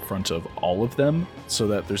stone in front of all of them so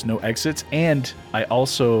that there's no exits, and I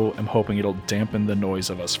also am hoping it'll dampen the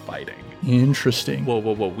noise of us fighting. Interesting.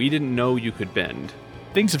 Whoa. We didn't know you could bend.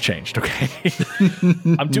 Things have changed, okay?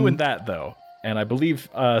 I'm doing that, though, and I believe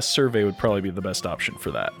survey would probably be the best option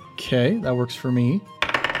for that. Okay, that works for me.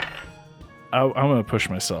 I'm going to push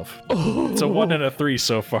myself. It's a 1 and a 3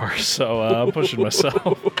 so far, so I'm pushing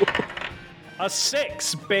myself. A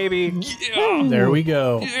 6, baby. There we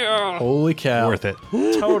go. Yeah. Holy cow. Worth it.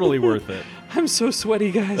 Totally worth it. I'm so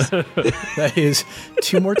sweaty, guys. That is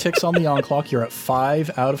 2 more ticks on the on clock. You're at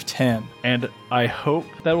 5 out of 10. And I hope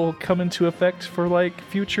that will come into effect for like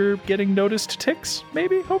future getting noticed ticks,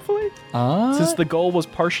 maybe, hopefully. Since the goal was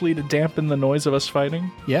partially to dampen the noise of us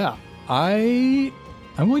fighting. Yeah.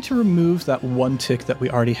 I'm going to remove that 1 tick that we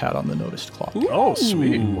already had on the noticed clock. Oh,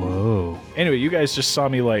 sweet. Whoa. Anyway, you guys just saw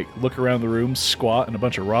me like look around the room, squat, and a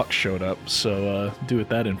bunch of rocks showed up. So do with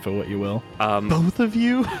that info what you will. Both of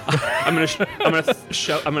you? I'm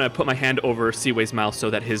gonna put my hand over Seaway's mouth so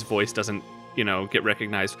that his voice doesn't, get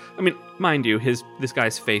recognized. I mean, mind you, this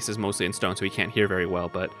guy's face is mostly in stone, so he can't hear very well.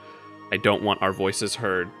 But I don't want our voices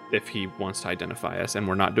heard if he wants to identify us, and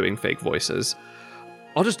we're not doing fake voices.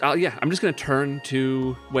 I'm just gonna turn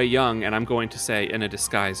to Wei Young, and I'm going to say in a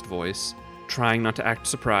disguised voice, trying not to act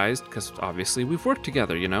surprised, because obviously we've worked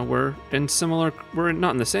together. We're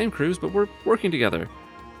not in the same crews, but we're working together.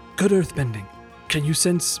 Good earthbending. Can you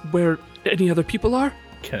sense where any other people are?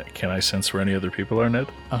 Can I sense where any other people are, Ned?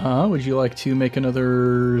 Would you like to make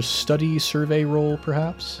another study survey roll,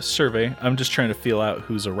 perhaps? Survey. I'm just trying to feel out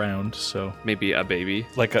who's around. So Maybe a baby.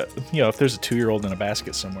 like if there's a 2-year-old in a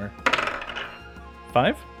basket somewhere.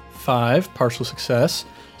 5? 5, partial success.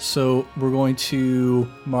 So we're going to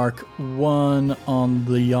mark 1 on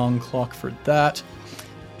the Yang clock for that.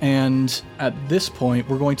 And at this point,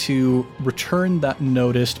 we're going to return that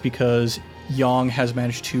noticed because Yang has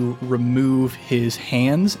managed to remove his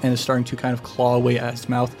hands and is starting to kind of claw away at his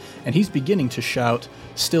mouth. And he's beginning to shout.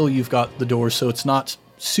 Still, you've got the door, so it's not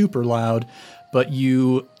super loud. But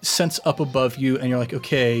you sense up above you, and you're like,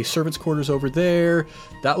 okay, servants' quarters over there.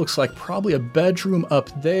 That looks like probably a bedroom up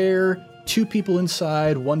there. 2 people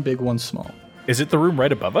inside, 1 big, 1 small. Is it the room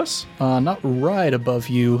right above us? Not right above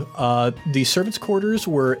you. The servants' quarters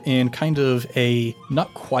were in kind of a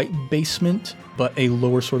not quite basement, but a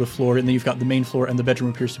lower sort of floor. And then you've got the main floor, and the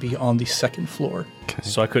bedroom appears to be on the 2nd floor. Okay.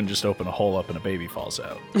 So I couldn't just open a hole up and a baby falls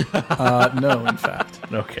out. No, in fact.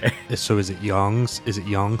 Okay. So is it Yang's? Is it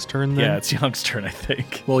Yang's turn then? Yeah, it's Young's turn, I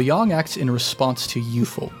think. Well, Yang acts in response to you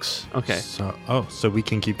folks. Okay. So we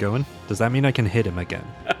can keep going? Does that mean I can hit him again?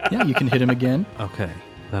 Yeah, you can hit him again. Okay.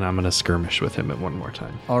 Then I'm going to skirmish with him one more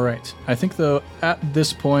time. All right. I think, though, at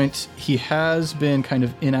this point, he has been kind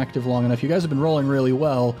of inactive long enough. You guys have been rolling really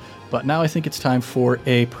well, but now I think it's time for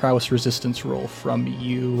a prowess resistance roll from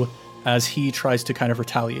you as he tries to kind of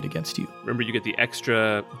retaliate against you. Remember, you get the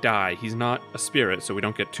extra die. He's not a spirit, so we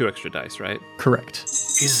don't get 2 extra dice, right? Correct.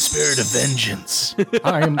 He's a spirit of vengeance.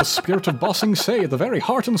 I am the spirit of Bossing Say, the very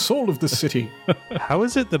heart and soul of this city. How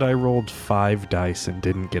is it that I rolled 5 dice and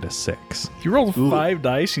didn't get a 6? You rolled 5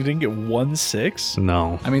 dice, you didn't get 1 6?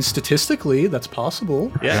 No. I mean, statistically, that's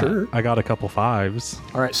possible. Yeah. Sure. I got a couple 5s.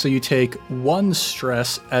 All right, so you take 1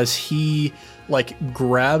 stress as he,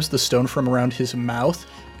 grabs the stone from around his mouth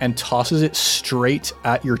and tosses it straight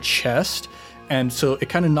at your chest. And so it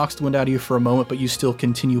kind of knocks the wind out of you for a moment, but you still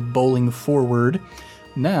continue bowling forward.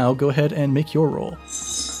 Now, go ahead and make your roll.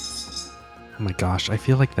 Oh my gosh, I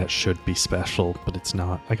feel like that should be special, but it's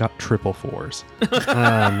not. I got triple 4s.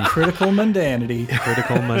 Critical mundanity.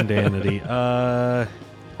 Critical mundanity.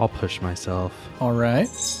 I'll push myself. All right.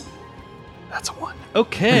 That's a 1.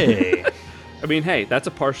 Okay. I mean, hey, that's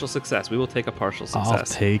a partial success. We will take a partial I'll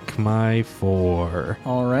success. take my 4.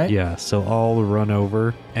 All right. Yeah, so I'll run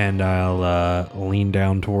over and I'll lean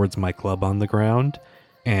down towards my club on the ground.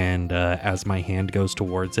 And as my hand goes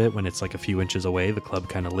towards it, when it's like a few inches away, the club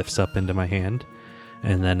kind of lifts up into my hand.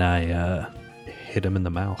 And then I hit him in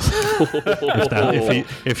the mouth.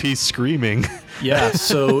 if he's screaming. Yeah,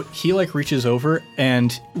 so he reaches over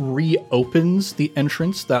and reopens the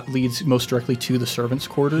entrance that leads most directly to the servants'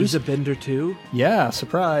 quarters. He's a bender too? Yeah,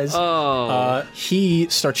 surprise. Oh. He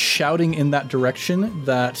starts shouting in that direction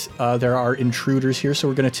that there are intruders here, so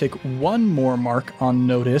we're going to take 1 more mark on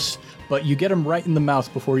notice, but you get him right in the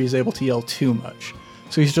mouth before he's able to yell too much.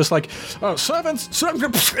 So he's just like, oh, servants,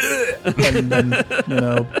 and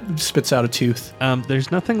then, spits out a tooth.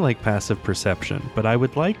 There's nothing like passive perception, but I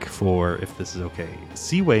would like for, if this is okay,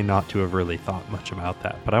 Seaway not to have really thought much about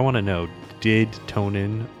that. But I want to know, did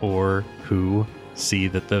Tonin or who see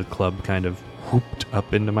that the club kind of whooped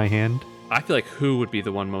up into my hand? I feel like who would be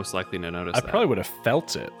the one most likely to notice I that? probably would have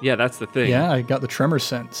felt it. Yeah, that's the thing. Yeah, I got the tremor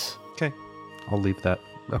sense. Okay. I'll leave that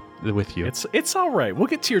up with you. It's all right. We'll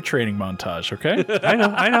get to your training montage, okay? I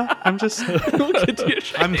know. I'm just... We'll get to your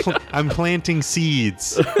training. I'm planting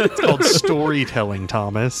seeds. It's called storytelling,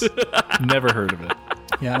 Thomas. Never heard of it.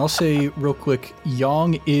 Yeah, and I'll say real quick,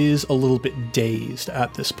 Yang is a little bit dazed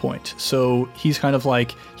at this point. So he's kind of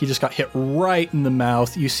like, he just got hit right in the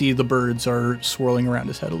mouth. You see the birds are swirling around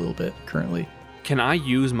his head a little bit currently. Can I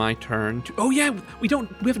use my turn to... Oh, yeah, we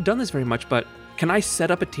haven't done this very much, but can I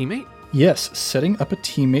set up a teammate? Yes, setting up a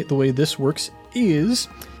teammate, the way this works is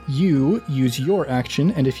you use your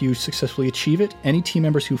action, and if you successfully achieve it, any team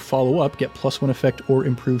members who follow up get +1 effect or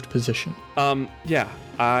improved position. Yeah,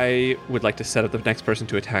 I would like to set up the next person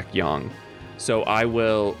to attack Yang. So I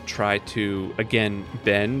will try to, again,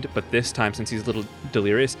 bend, but this time, since he's a little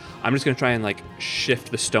delirious, I'm just going to try and,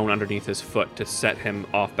 shift the stone underneath his foot to set him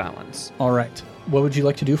off balance. All right. What would you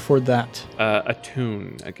like to do for that?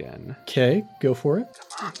 Attune again. Okay, go for it.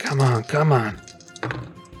 Come on.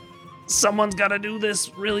 Someone's got to do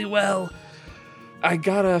this really well. I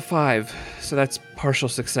got a 5, so that's partial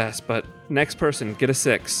success, but next person, get a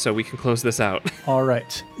 6 so we can close this out. All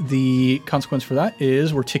right. The consequence for that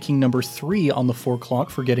is we're ticking number 3 on the 4 clock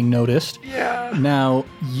for getting noticed. Yeah. Now,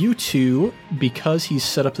 you two, because he's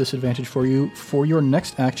set up this advantage for you, for your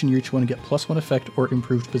next action, you each want to get +1 effect or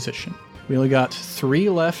improved position. We only got 3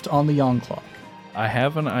 left on the Yang clock. I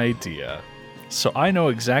have an idea. So I know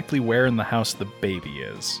exactly where in the house the baby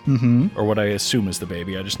is. Mm-hmm. Or what I assume is the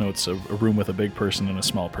baby. I just know it's a room with a big person and a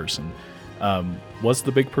small person. Was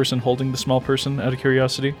the big person holding the small person, out of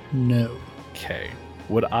curiosity? No. Okay.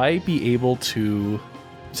 Would I be able to...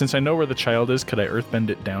 Since I know where the child is, could I earthbend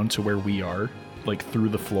it down to where we are? Through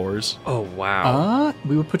the floors? Oh, wow.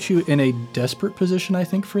 We would put you in a desperate position, I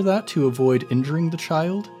think, for that, to avoid injuring the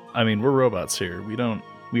child. I mean, we're robots here.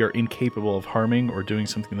 We are incapable of harming or doing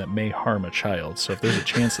something that may harm a child. So if there's a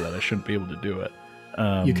chance of that, I shouldn't be able to do it.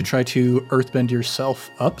 You could try to earthbend yourself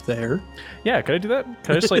up there. Yeah, could I do that?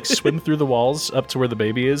 Could I just swim through the walls up to where the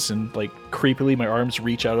baby is and creepily my arms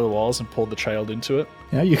reach out of the walls and pull the child into it?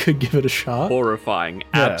 Yeah, you could give it a shot. Horrifying.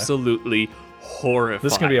 Yeah. Absolutely horrifying.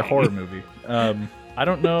 This is going to be a horror movie. I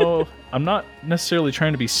don't know. I'm not necessarily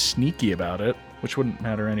trying to be sneaky about it, which wouldn't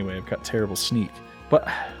matter anyway. I've got terrible sneak. But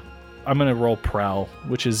I'm going to roll Prowl,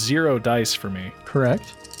 which is 0 dice for me.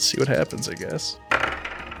 Correct. Let's see what happens, I guess.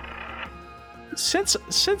 Since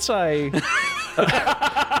I...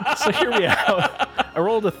 so here we are. I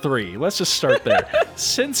rolled a 3. Let's just start there.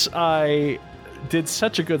 Since I did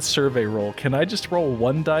such a good survey roll, can I just roll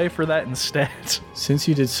 1 die for that instead? Since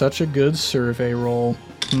you did such a good survey roll,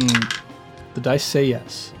 the dice say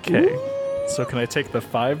yes. Okay. So can I take the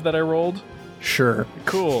 5 that I rolled? Sure.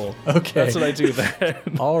 Cool. Okay. That's what I do then.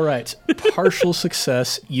 All right. Partial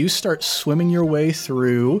success. You start swimming your way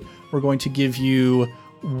through. We're going to give you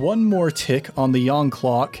 1 more tick on the Yang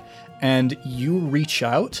clock, and you reach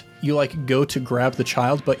out. You go to grab the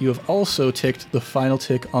child, but you have also ticked the final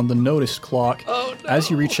tick on the noticed clock. Oh, no.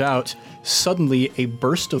 As you reach out, suddenly a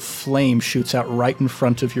burst of flame shoots out right in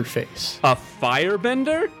front of your face. A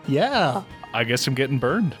firebender? Yeah. I guess I'm getting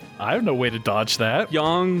burned. I have no way to dodge that.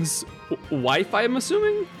 Yang's Wi-Fi, I'm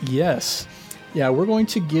assuming? Yes. Yeah, we're going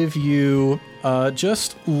to give you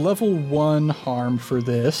just level 1 harm for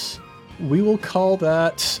this. We will call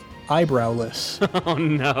that eyebrowless. Oh,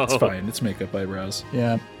 no. It's fine. It's makeup eyebrows.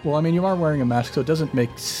 Yeah. Well, I mean, you are wearing a mask, so it doesn't make...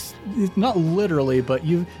 Not literally, but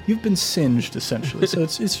you've been singed, essentially. So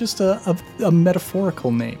it's just a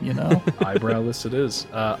metaphorical name, you know? Eyebrowless it is.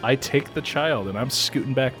 I take the child, and I'm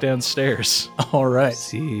scooting back downstairs. All right.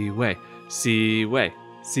 See way.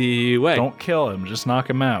 Don't kill him. Just knock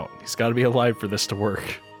him out. He's got to be alive for this to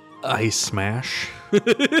work. Ice Smash.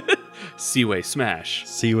 Seaway smash.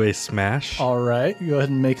 Seaway Smash. All right. Go ahead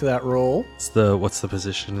and make that roll. What's the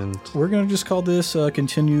position? And We're going to just call this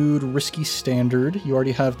continued risky standard. You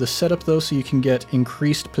already have the setup, though, so you can get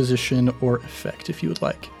increased position or effect if you would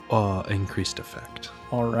like. Increased effect.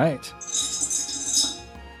 All right.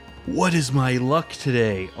 What is my luck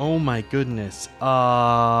today? Oh my goodness.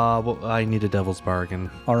 Well, I need a devil's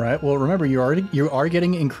bargain. All right. Well, remember, you are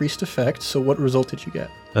getting increased effect, so what result did you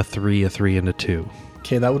get? A 3, and a 2.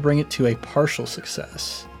 Okay, that would bring it to a partial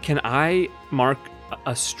success. Can I mark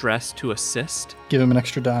a stress to assist? Give him an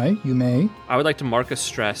extra die. You may. I would like to mark a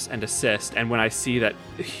stress and assist, and when I see that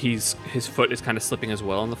his foot is kind of slipping as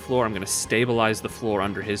well on the floor, I'm going to stabilize the floor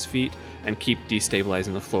under his feet and keep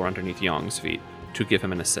destabilizing the floor underneath Yang's feet to give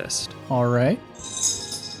him an assist. All right.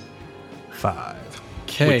 5.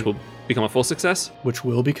 Okay. Which will become a full success? Which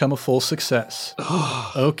will become a full success.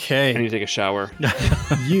 I Okay. need to take a shower.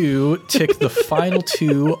 You tick the final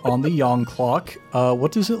 2 on the Yang clock.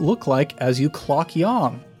 What does it look like as you clock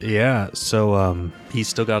Yang? Yeah, so he's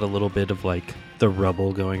still got a little bit of the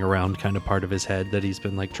rubble going around kind of part of his head that he's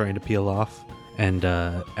been trying to peel off. And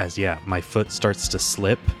as my foot starts to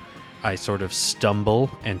slip, I sort of stumble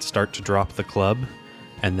and start to drop the club.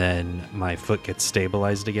 and then my foot gets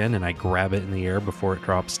stabilized again, and I grab it in the air before it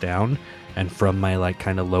drops down. And from my like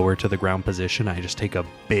kind of lower to the ground position, I just take a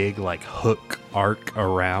big like hook arc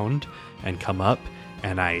around and come up,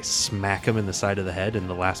 and I smack him in the side of the head, and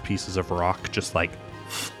the last pieces of rock just like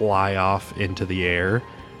fly off into the air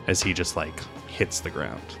as he just like hits the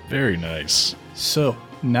ground. Very nice. So,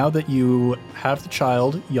 now that you have the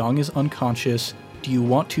child, Yang is unconscious, do you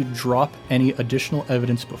want to drop any additional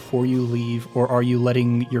evidence before you leave, or are you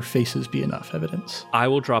letting your faces be enough evidence? I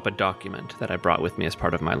will drop a document that I brought with me as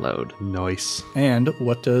part of my load. Nice. And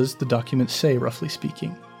what does the document say, roughly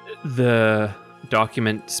speaking? The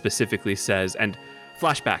document specifically says, and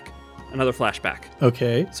flashback, another flashback.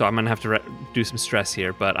 Okay. So I'm going to have to do some stress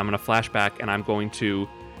here, but I'm going to flashback, and I'm going to,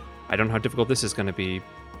 I don't know how difficult this is going to be,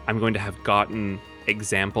 I'm going to have gotten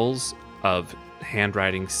examples of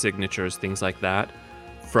handwriting, signatures, things like that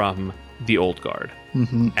from the old guard.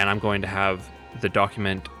 Mm-hmm. And I'm going to have the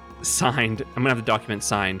document signed. I'm going to have the document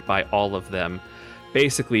signed by all of them,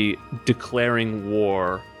 basically declaring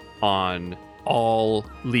war on all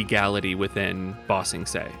legality within Ba Sing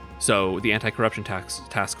Se. So the Anti-Corruption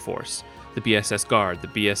Task Force, the BSS Guard, the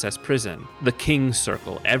BSS Prison, the King's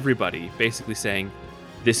Circle, everybody basically saying,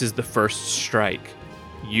 this is the first strike.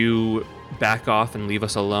 You back off and leave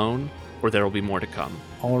us alone, or there will be more to come.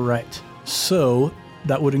 All right. So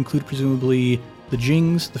that would include presumably the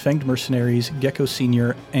Jings, the Fanged Mercenaries, Gecko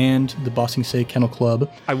Senior, and the Ba Sing Se Kennel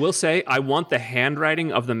Club. I will say, I want the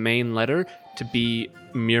handwriting of the main letter to be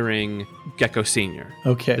mirroring Gecko Senior.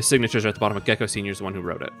 Okay. The signatures are at the bottom, but Gecko Senior is the one who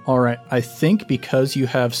wrote it. All right. I think because you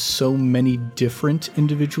have so many different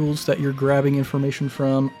individuals that you're grabbing information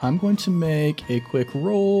from, I'm going to make a quick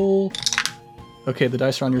roll. Okay, the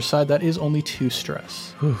dice are on your side. That is only 2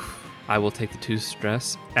 stress. I will take the 2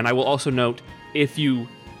 stress. And I will also note, if you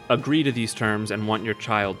agree to these terms and want your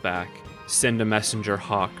child back, send a messenger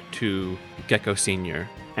hawk to Gecko Senior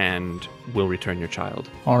and we'll return your child.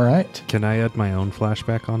 All right. Can I add my own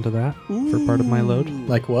flashback onto that for part of my load?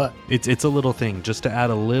 Like what? It's a little thing, just to add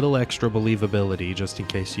a little extra believability, just in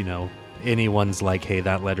case, anyone's like, hey,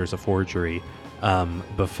 that letter's a forgery.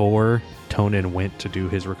 Before Tonin went to do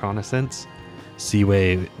his reconnaissance,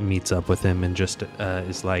 Seaway meets up with him and just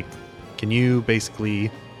is like, can you basically,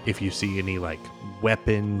 if you see any like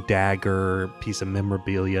weapon, dagger, piece of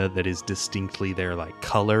memorabilia that is distinctly their like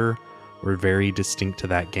color or very distinct to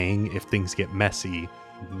that gang, if things get messy,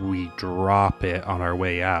 we drop it on our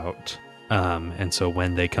way out. And so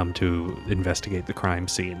when they come to investigate the crime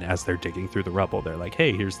scene, as they're digging through the rubble, they're like,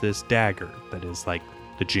 hey, here's this dagger that is like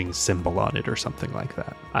the Jing symbol on it or something like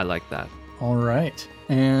that. I like that. All right.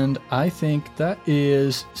 And I think that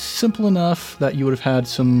is simple enough that you would have had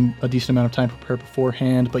a decent amount of time to prepare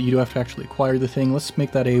beforehand, but you do have to actually acquire the thing. Let's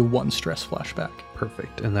make that a 1 stress flashback.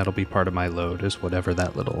 Perfect. And that'll be part of my load, is whatever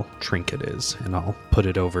that little trinket is. And I'll put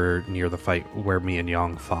it over near the fight where me and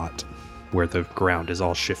Yang fought, where the ground is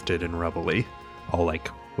all shifted and rubbly. I'll like,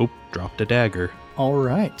 dropped a dagger. All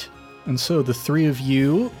right. And so the 3 of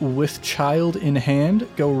you, with child in hand,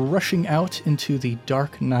 go rushing out into the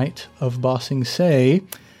dark night of Ba Sing Se.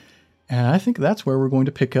 And I think that's where we're going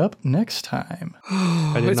to pick up next time.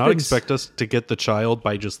 I did not expect us to get the child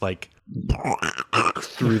by just like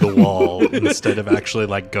through the wall instead of actually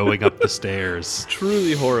like going up the stairs.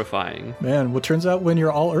 Truly horrifying. Man, what turns out when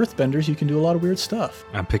you're all earthbenders, you can do a lot of weird stuff.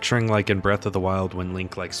 I'm picturing like in Breath of the Wild when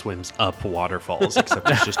Link like swims up waterfalls, except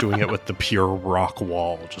he's just doing it with the pure rock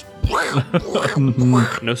wall. Just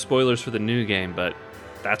No spoilers for the new game, but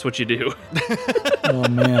that's what you do. Oh,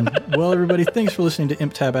 man. Well, everybody, thanks for listening to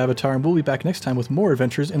Imp Tab Avatar, and we'll be back next time with more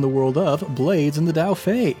adventures in the world of Blades and the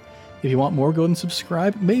Daofei. If you want more, go ahead and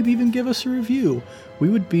subscribe, maybe even give us a review. We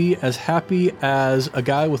would be as happy as a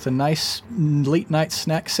guy with a nice late-night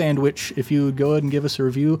snack sandwich if you would go ahead and give us a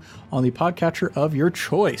review on the podcatcher of your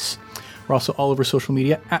choice. We're also all over social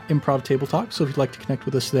media at Improv Table Talk, so if you'd like to connect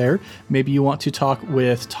with us there, maybe you want to talk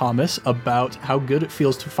with Thomas about how good it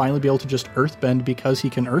feels to finally be able to just earthbend because he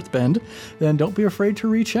can earthbend, then don't be afraid to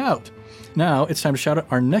reach out. Now, it's time to shout out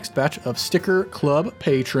our next batch of Sticker Club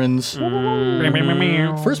patrons.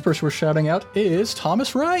 First person we're shouting out is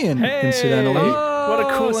Thomas Ryan, incidentally. What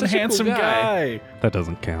a cool and such a cool handsome guy. that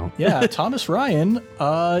doesn't count. Yeah, Thomas Ryan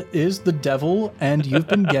is the devil, and you've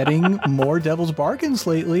been getting more devil's bargains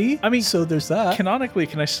lately. I mean, so there's that. Canonically,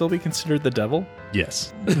 can I still be considered the devil?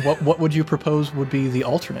 Yes. What would you propose would be the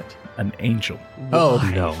alternate? An angel. Oh,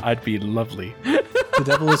 No. I'd be lovely. the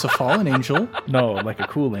devil is a fallen angel. No, like a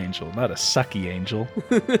cool angel, not a sucky angel.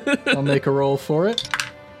 I'll make a roll for it.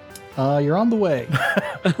 You're on the way.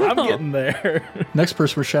 I'm getting there. Next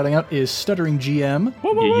person we're shouting out is Stuttering GM.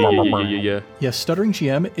 Yeah. Yes, Stuttering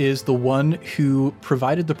GM is the one who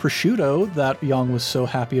provided the prosciutto that Yang was so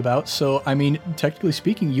happy about. So, I mean, technically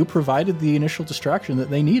speaking, you provided the initial distraction that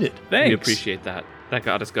they needed. Thanks. We appreciate that. That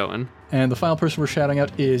got us going. And the final person we're shouting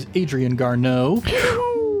out is Adrian Garneau.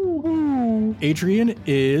 Adrian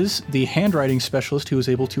is the handwriting specialist who is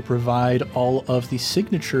able to provide all of the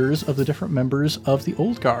signatures of the different members of the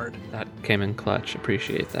Old Guard. That came in clutch.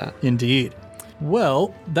 Appreciate that. Indeed.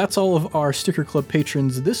 Well, that's all of our Sticker Club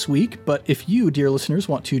patrons this week, but if you, dear listeners,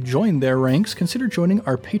 want to join their ranks, consider joining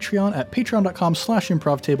our Patreon at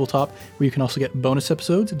patreon.com/improvtabletop, where you can also get bonus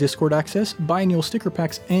episodes, Discord access, biannual sticker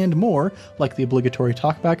packs, and more, like the obligatory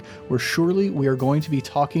talkback, where surely we are going to be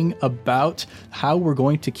talking about how we're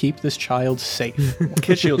going to keep this child safe.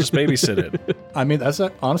 Kitschy will just babysit it. I mean, that's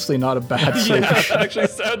honestly not a bad solution. That actually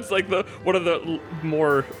sounds like one of the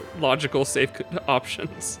more logical safe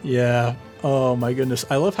options. Yeah. Oh my goodness.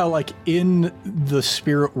 I love how, like, in the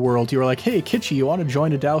spirit world, you were like, hey, Kitschy, you want to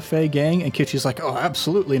join a Daofei gang? And Kitschy's like, oh,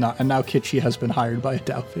 absolutely not. And now Kitschy has been hired by a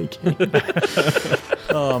Daofei gang.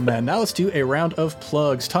 Oh, man. Now let's do a round of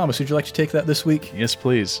plugs. Thomas, would you like to take that this week? Yes,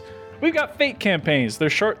 please. We've got Fate campaigns. They're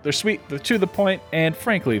short, they're sweet, they're to the point, and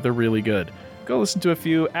frankly, they're really good. Go listen to a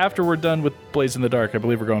few. After we're done with Blades in the Dark, I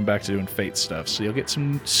believe we're going back to doing Fate stuff, so you'll get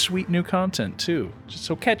some sweet new content, too.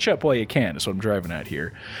 So catch up while you can, is what I'm driving at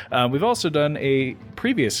here. We've also done a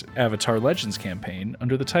previous Avatar Legends campaign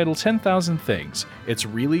under the title 10,000 Things. It's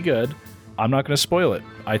really good. I'm not going to spoil it.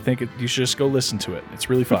 I think you should just go listen to it. It's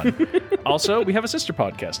really fun. Also, we have a sister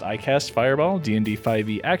podcast, iCast Fireball, D&D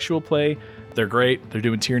 5e Actual Play. They're great. They're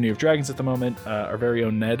doing Tyranny of Dragons at the moment. Our very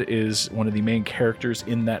own Ned is one of the main characters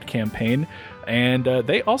in that campaign. And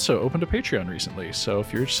they also opened a Patreon recently. So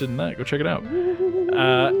if you're interested in that, go check it out.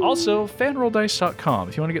 Also, fanrolldice.com.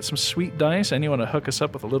 If you want to get some sweet dice and you want to hook us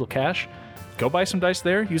up with a little cash, go buy some dice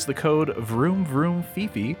there. Use the code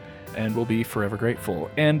VroomVroomFifi, and we'll be forever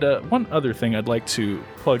grateful. And one other thing I'd like to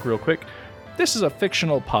plug real quick. This is a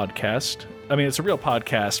fictional podcast. I mean, it's a real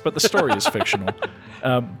podcast, but the story is fictional.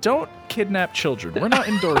 Don't kidnap children. We're not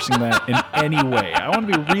endorsing that in any way. I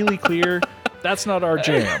want to be really clear. That's not our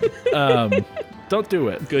jam. Don't do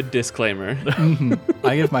it. Good disclaimer.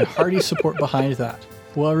 I give my hearty support behind that.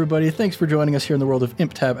 Well, everybody, thanks for joining us here in the world of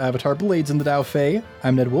Imp Tab Avatar Blades in the Daofei.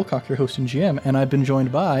 I'm Ned Wilcock, your host and GM, and I've been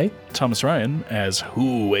joined by Thomas Ryan as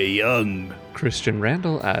Hu Wei Young. Christian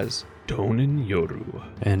Randall as Donin Yoru.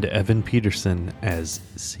 And Evan Peterson as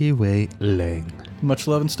Siwei Lang. Much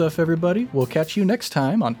love and stuff, everybody. We'll catch you next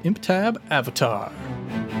time on Imp Tab Avatar.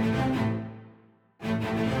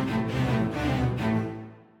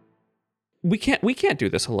 We can't do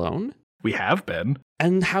this alone. We have been.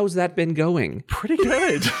 And how's that been going? Pretty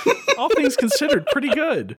good. All things considered, pretty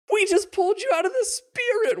good. We just pulled you out of the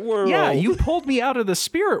spirit world. Yeah, you pulled me out of the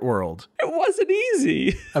spirit world. It wasn't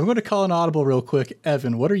easy. I'm going to call an audible real quick.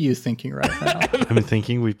 Evan, what are you thinking right now? I'm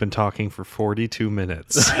thinking we've been talking for 42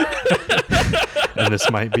 minutes. And this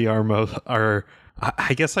might be our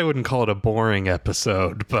I guess I wouldn't call it a boring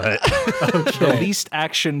episode, but The least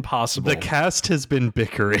action possible. the cast has been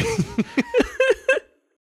bickering.